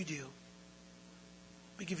 what could you do?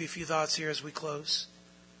 Let me give you a few thoughts here as we close.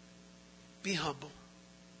 Be humble.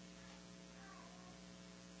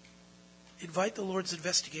 Invite the Lord's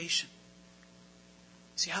investigation.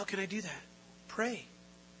 See, how can I do that? Pray.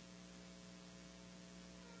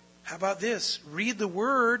 How about this? Read the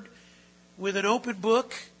Word with an open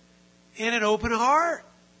book and an open heart.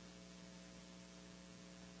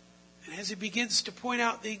 And as He begins to point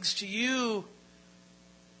out things to you,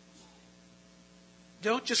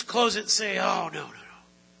 don't just close it and say, oh, no.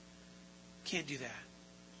 Can't do that.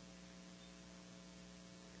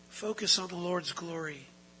 Focus on the Lord's glory.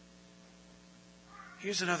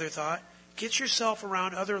 Here's another thought. Get yourself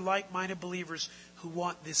around other like-minded believers who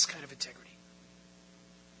want this kind of integrity.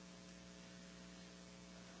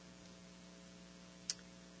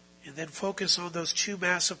 And then focus on those two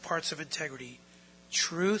massive parts of integrity,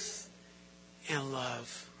 truth and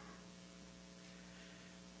love.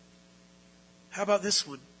 How about this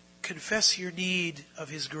one? Confess your need of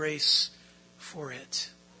His grace for it.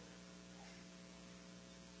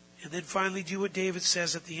 And then finally do what David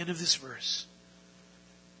says at the end of this verse.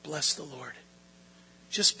 Bless the Lord.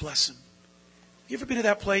 Just bless Him. You ever been to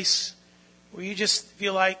that place where you just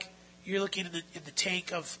feel like you're looking in the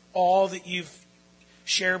tank of all that you've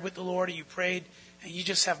shared with the Lord and you prayed and you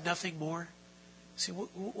just have nothing more? See,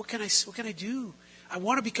 what can I do? I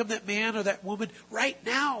want to become that man or that woman right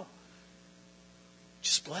now.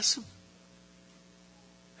 Just bless Him.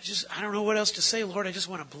 I don't know what else to say, Lord. I just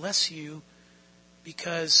want to bless You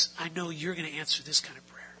because I know You're going to answer this kind of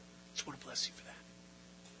prayer. I just want to bless You for that.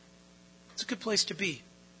 It's a good place to be.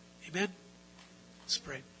 Amen? Let's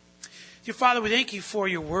pray. Dear Father, we thank You for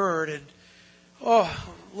Your Word. And,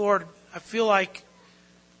 oh, Lord, I feel like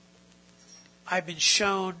I've been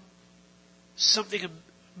shown something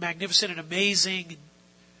magnificent and amazing.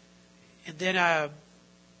 And then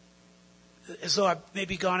as though I've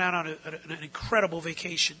maybe gone out on an incredible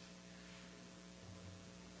vacation.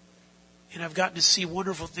 And I've gotten to see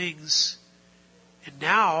wonderful things. And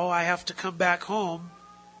now I have to come back home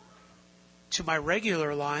to my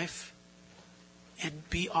regular life and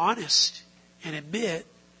be honest and admit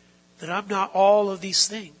that I'm not all of these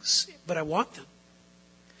things, but I want them.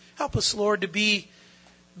 Help us, Lord, to be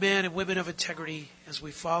men and women of integrity as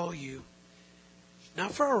we follow You.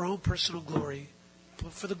 Not for our own personal glory,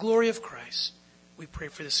 but for the glory of Christ. We pray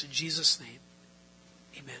for this in Jesus' name.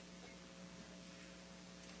 Amen.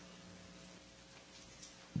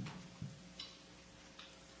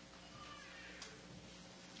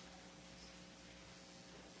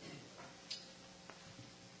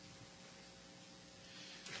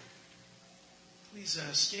 Please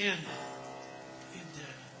stand and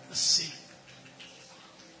let's sing.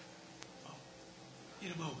 Oh,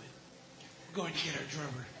 in a moment, we're going to get our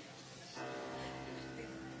drummer.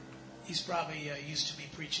 He's probably used to me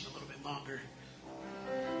preaching a little bit longer.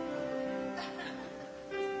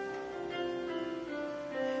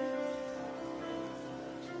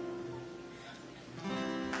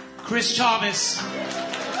 Chris Thomas.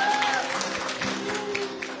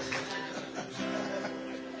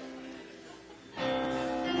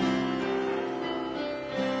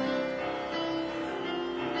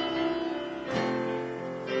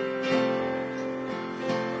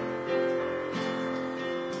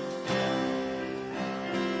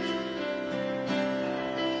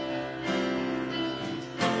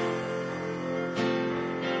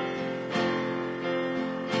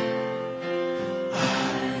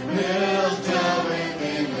 Will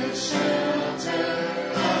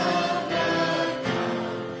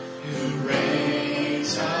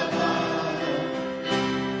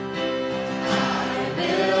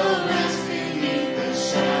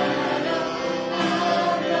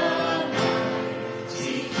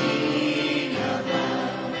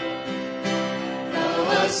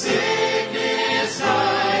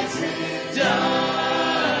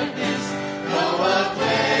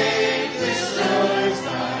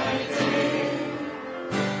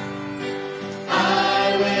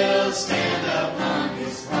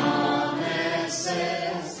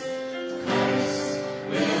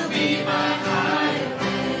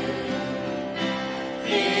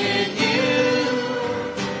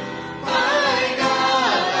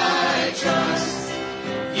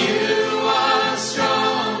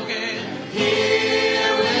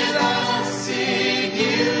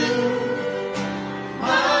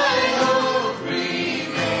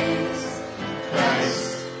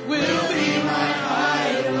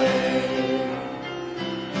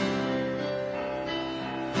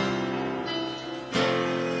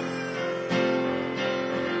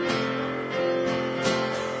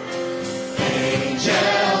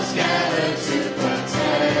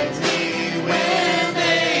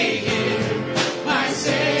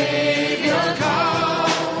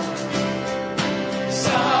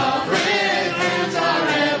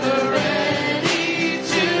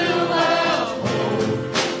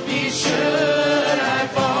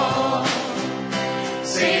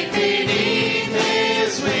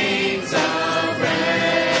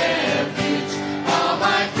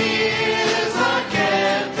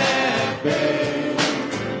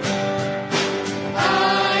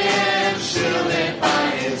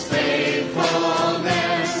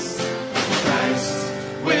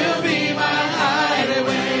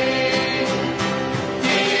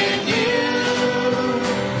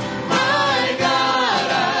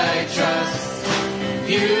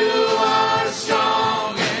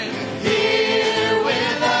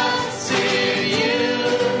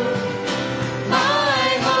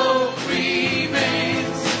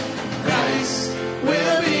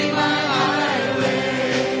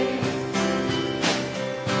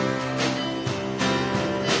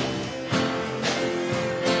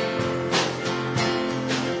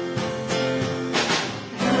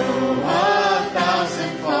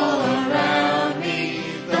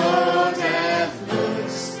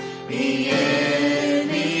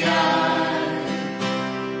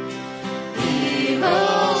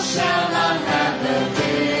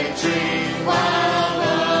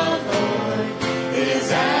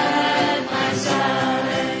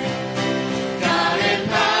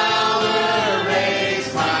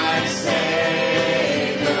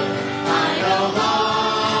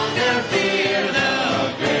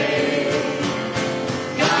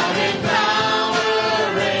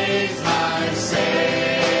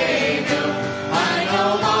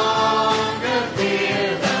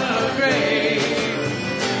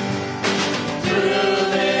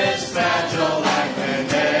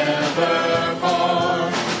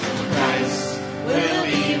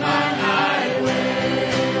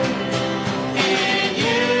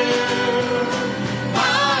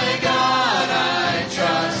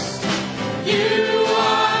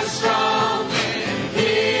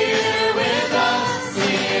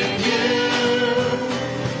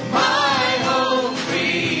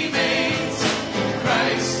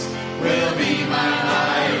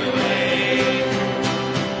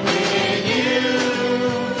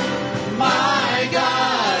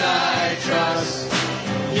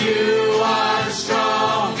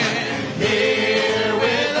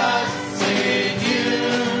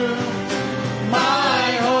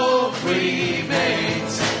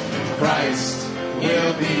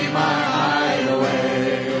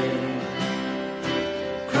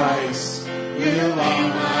You are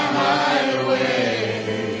my highway.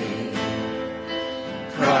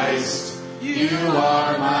 Christ, you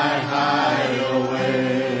are my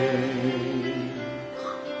highway.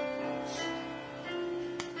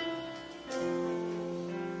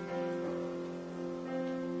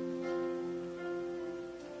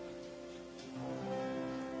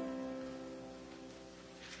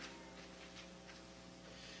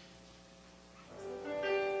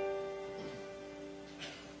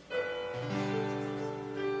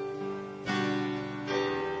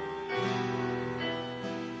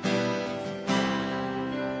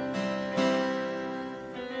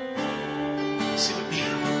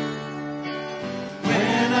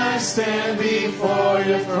 Stand before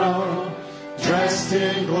your throne, dressed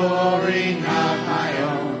in glory not my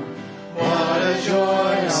own. What a joy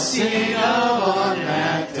I'll sing of on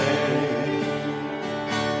that day.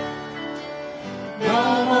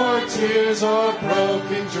 No more tears or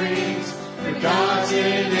broken dreams,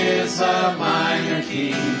 forgotten is a minor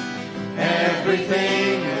key.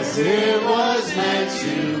 Everything as it was meant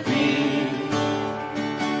to be.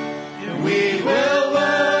 And we will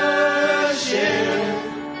worship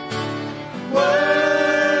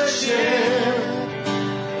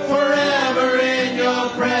forever in your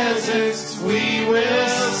presence. We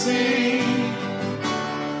will sing.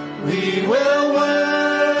 We will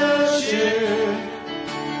worship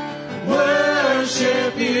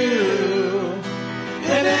you.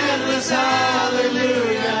 An endless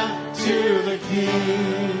hallelujah to the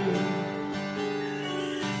King.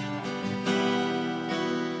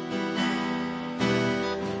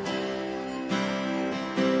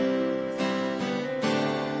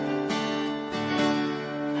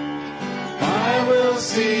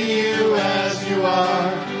 See you as you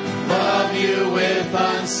are, love you with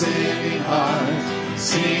unsinning heart.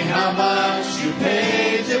 See how much you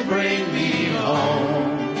paid to bring me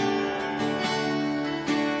home.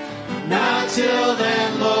 Not till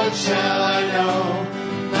then, Lord, shall I know.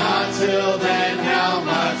 Not till then, how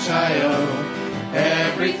much I owe.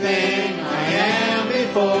 Everything I am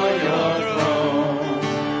before your throne.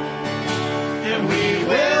 And we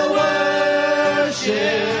will worship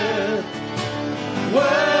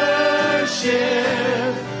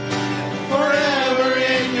forever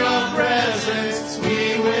in your presence.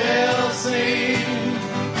 We will sing.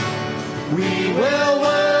 We will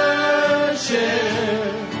worship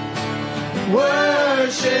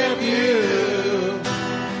you.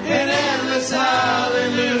 An endless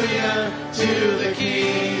hallelujah to the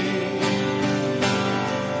King.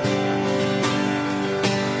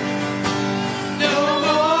 No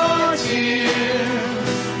more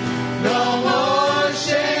tears, no more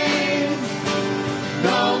shame,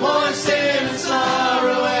 no more sin and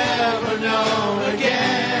sorrow ever known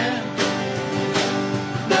again.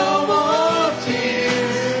 No more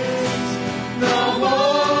tears, no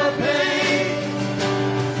more pain.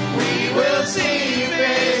 We will see you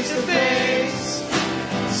face to face,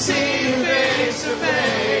 see you face to face.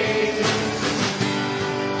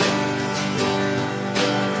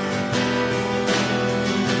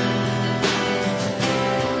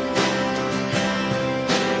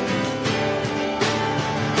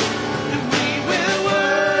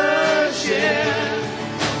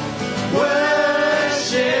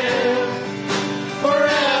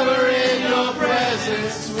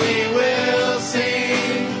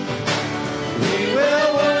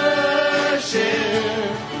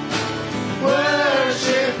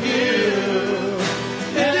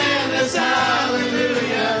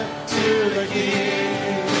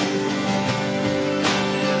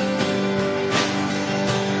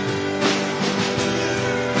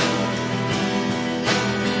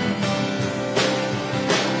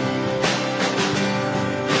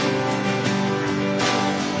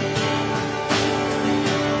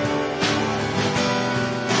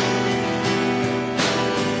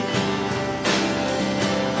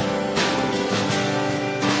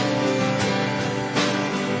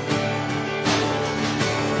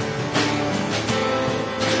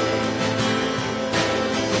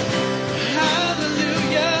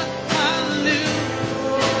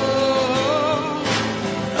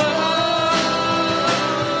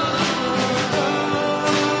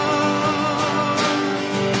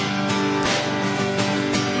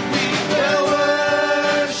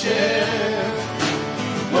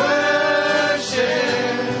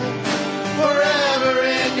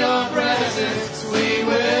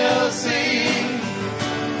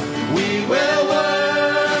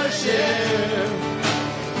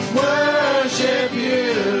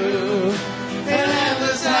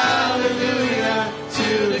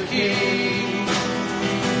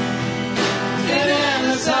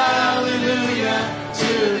 Hallelujah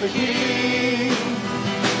to the King.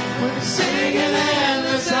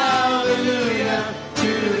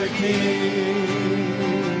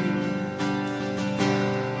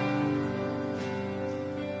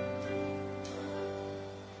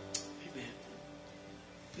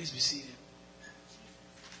 Please be seated.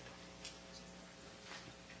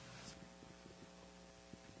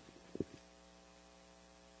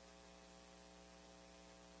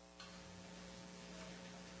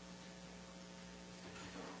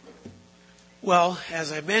 Well,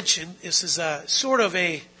 as I mentioned, this is a sort of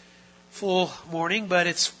a full morning, but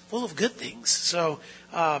it's full of good things. So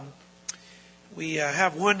we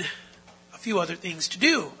have a few other things to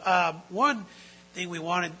do. One thing we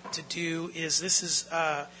wanted to do is this is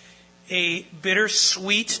a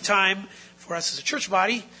bittersweet time for us as a church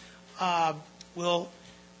body. We'll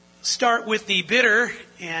start with the bitter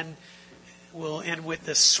and we'll end with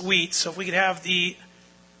the sweet. So if we could have the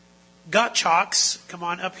Gottschalks come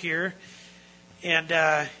on up here. And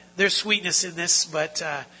there's sweetness in this, but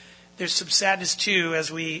there's some sadness too.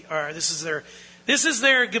 As we are, this is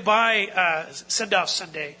their goodbye send-off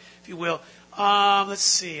Sunday, if you will. Let's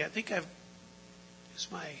see. I think I've used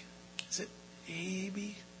is it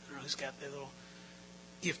Amy? I don't know who's got their little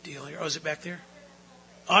gift deal here. Oh, is it back there?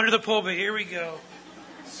 Under the pulpit. Here we go.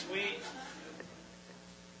 Sweet.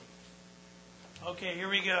 Okay, here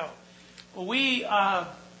we go. Well, we.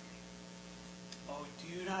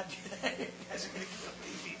 Do not do that. You guys are going to kill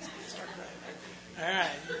me. Start crying.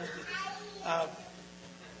 All right.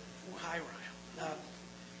 Hi, Ryan.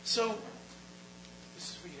 So, this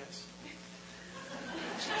is for you guys.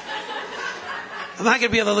 I'm not going to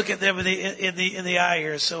be able to look at them in the eye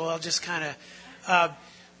here, so I'll just kind of.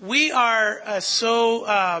 We are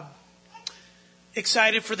so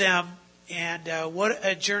excited for them, and what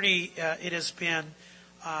a journey it has been.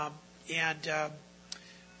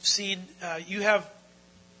 Seen you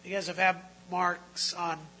guys have had marks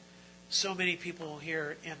on so many people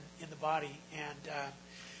here in the body. And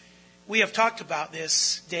we have talked about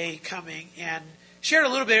this day coming and shared a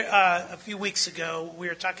little bit a few weeks ago. We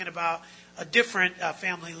were talking about a different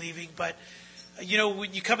family leaving. But,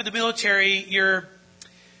 when you come in the military, you're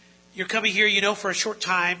coming here, for a short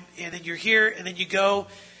time. And then you're here and then you go.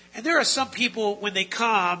 And there are some people, when they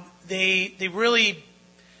come, they really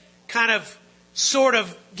kind of sort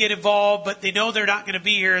of get involved, but they know they're not going to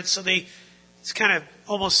be here, and so it's kind of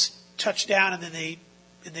almost touch down, and then they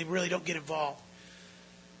really don't get involved.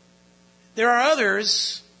 There are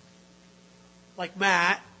others, like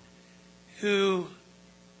Matt, who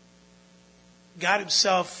got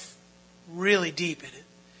himself really deep in it,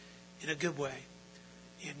 in a good way,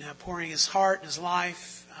 in pouring his heart and his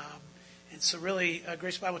life. And so really,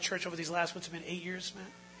 Grace Bible Church over these last, 8 years, Matt?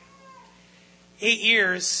 8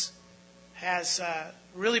 years has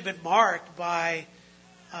really been marked by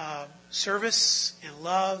service and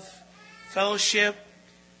love, fellowship,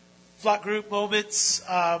 flock group moments,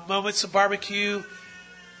 moments of barbecue,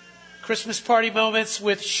 Christmas party moments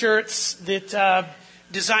with shirts that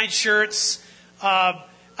designed shirts,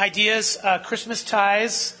 ideas, Christmas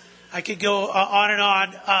ties. I could go on and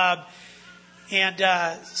on,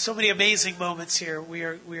 and so many amazing moments here. We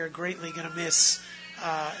are greatly going to miss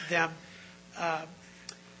them.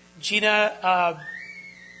 Gina,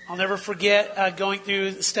 I'll never forget going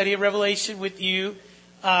through the study of Revelation with you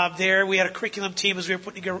there. We had a curriculum team as we were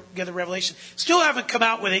putting together Revelation. Still haven't come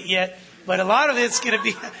out with it yet, but a lot of it's going to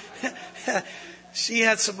be... She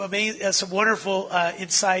had some amazing, some wonderful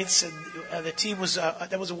insights, and the team was...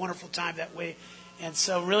 that was a wonderful time that way. And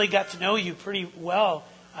so really got to know you pretty well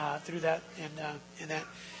through that. And that.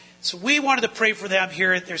 So we wanted to pray for them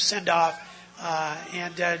here at their send-off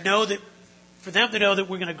and know that for them to know that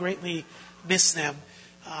we're going to greatly miss them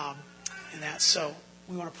in that. So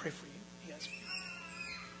we want to pray for you guys.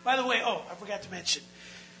 By the way, I forgot to mention,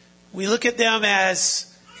 we look at them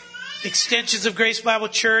as extensions of Grace Bible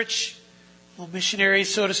Church, little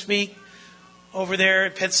missionaries, so to speak, over there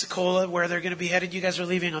in Pensacola, where they're going to be headed. You guys are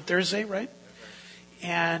leaving on Thursday, right?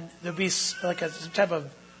 And there'll be like some type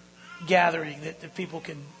of gathering that people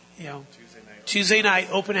can, Tuesday night,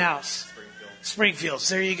 open house. Springfields,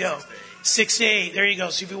 there you go. 6 to 8, there you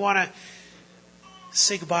go. So if you want to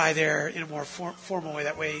say goodbye there in a more formal way,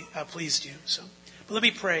 that way, please do. So, but let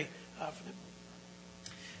me pray for them.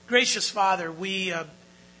 Gracious Father,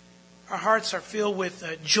 our hearts are filled with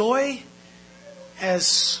joy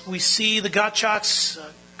as we see the Gottschalks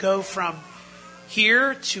go from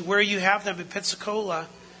here to where you have them in Pensacola.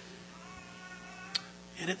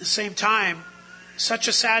 And at the same time, such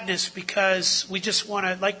a sadness because we just want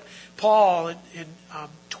to, like Paul in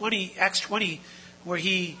Acts 20, where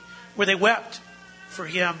they wept for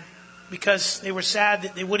him because they were sad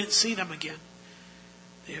that they wouldn't see them again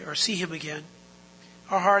or see him again.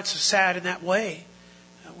 Our hearts are sad in that way.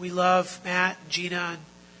 We love Matt, Gina, and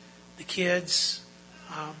the kids,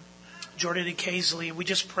 Jordan and Kaisley, and we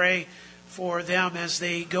just pray for them as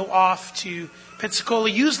they go off to Pensacola.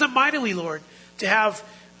 Use them mightily, Lord, to have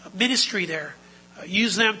ministry there.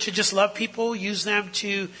 Use them to just love people. Use them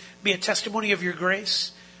to be a testimony of your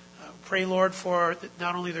grace. Pray, Lord, for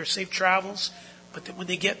not only their safe travels, but that when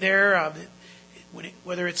they get there,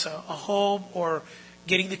 whether it's a home or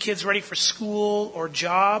getting the kids ready for school or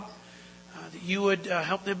job, that you would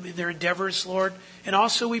help them in their endeavors, Lord. And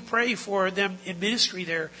also we pray for them in ministry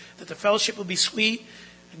there, that the fellowship will be sweet.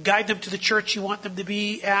 Guide them to the church you want them to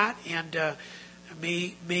be at, and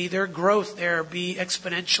may their growth there be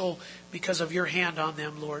exponential because of your hand on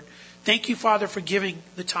them, Lord. Thank you, Father, for giving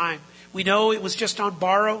the time. We know it was just on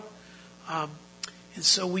borrow, and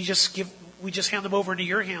so we just hand them over into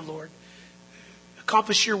your hand, Lord.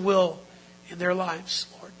 Accomplish your will in their lives,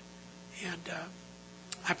 Lord. And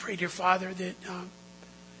I pray, dear Father, that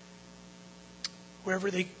wherever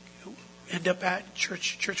they end up at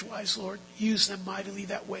church-wise, Lord, use them mightily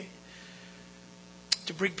that way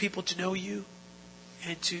to bring people to know you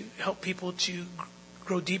and to help people to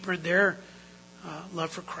grow deeper in their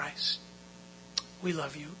love for Christ. We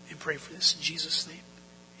love you and pray for this in Jesus' name.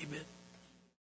 Amen.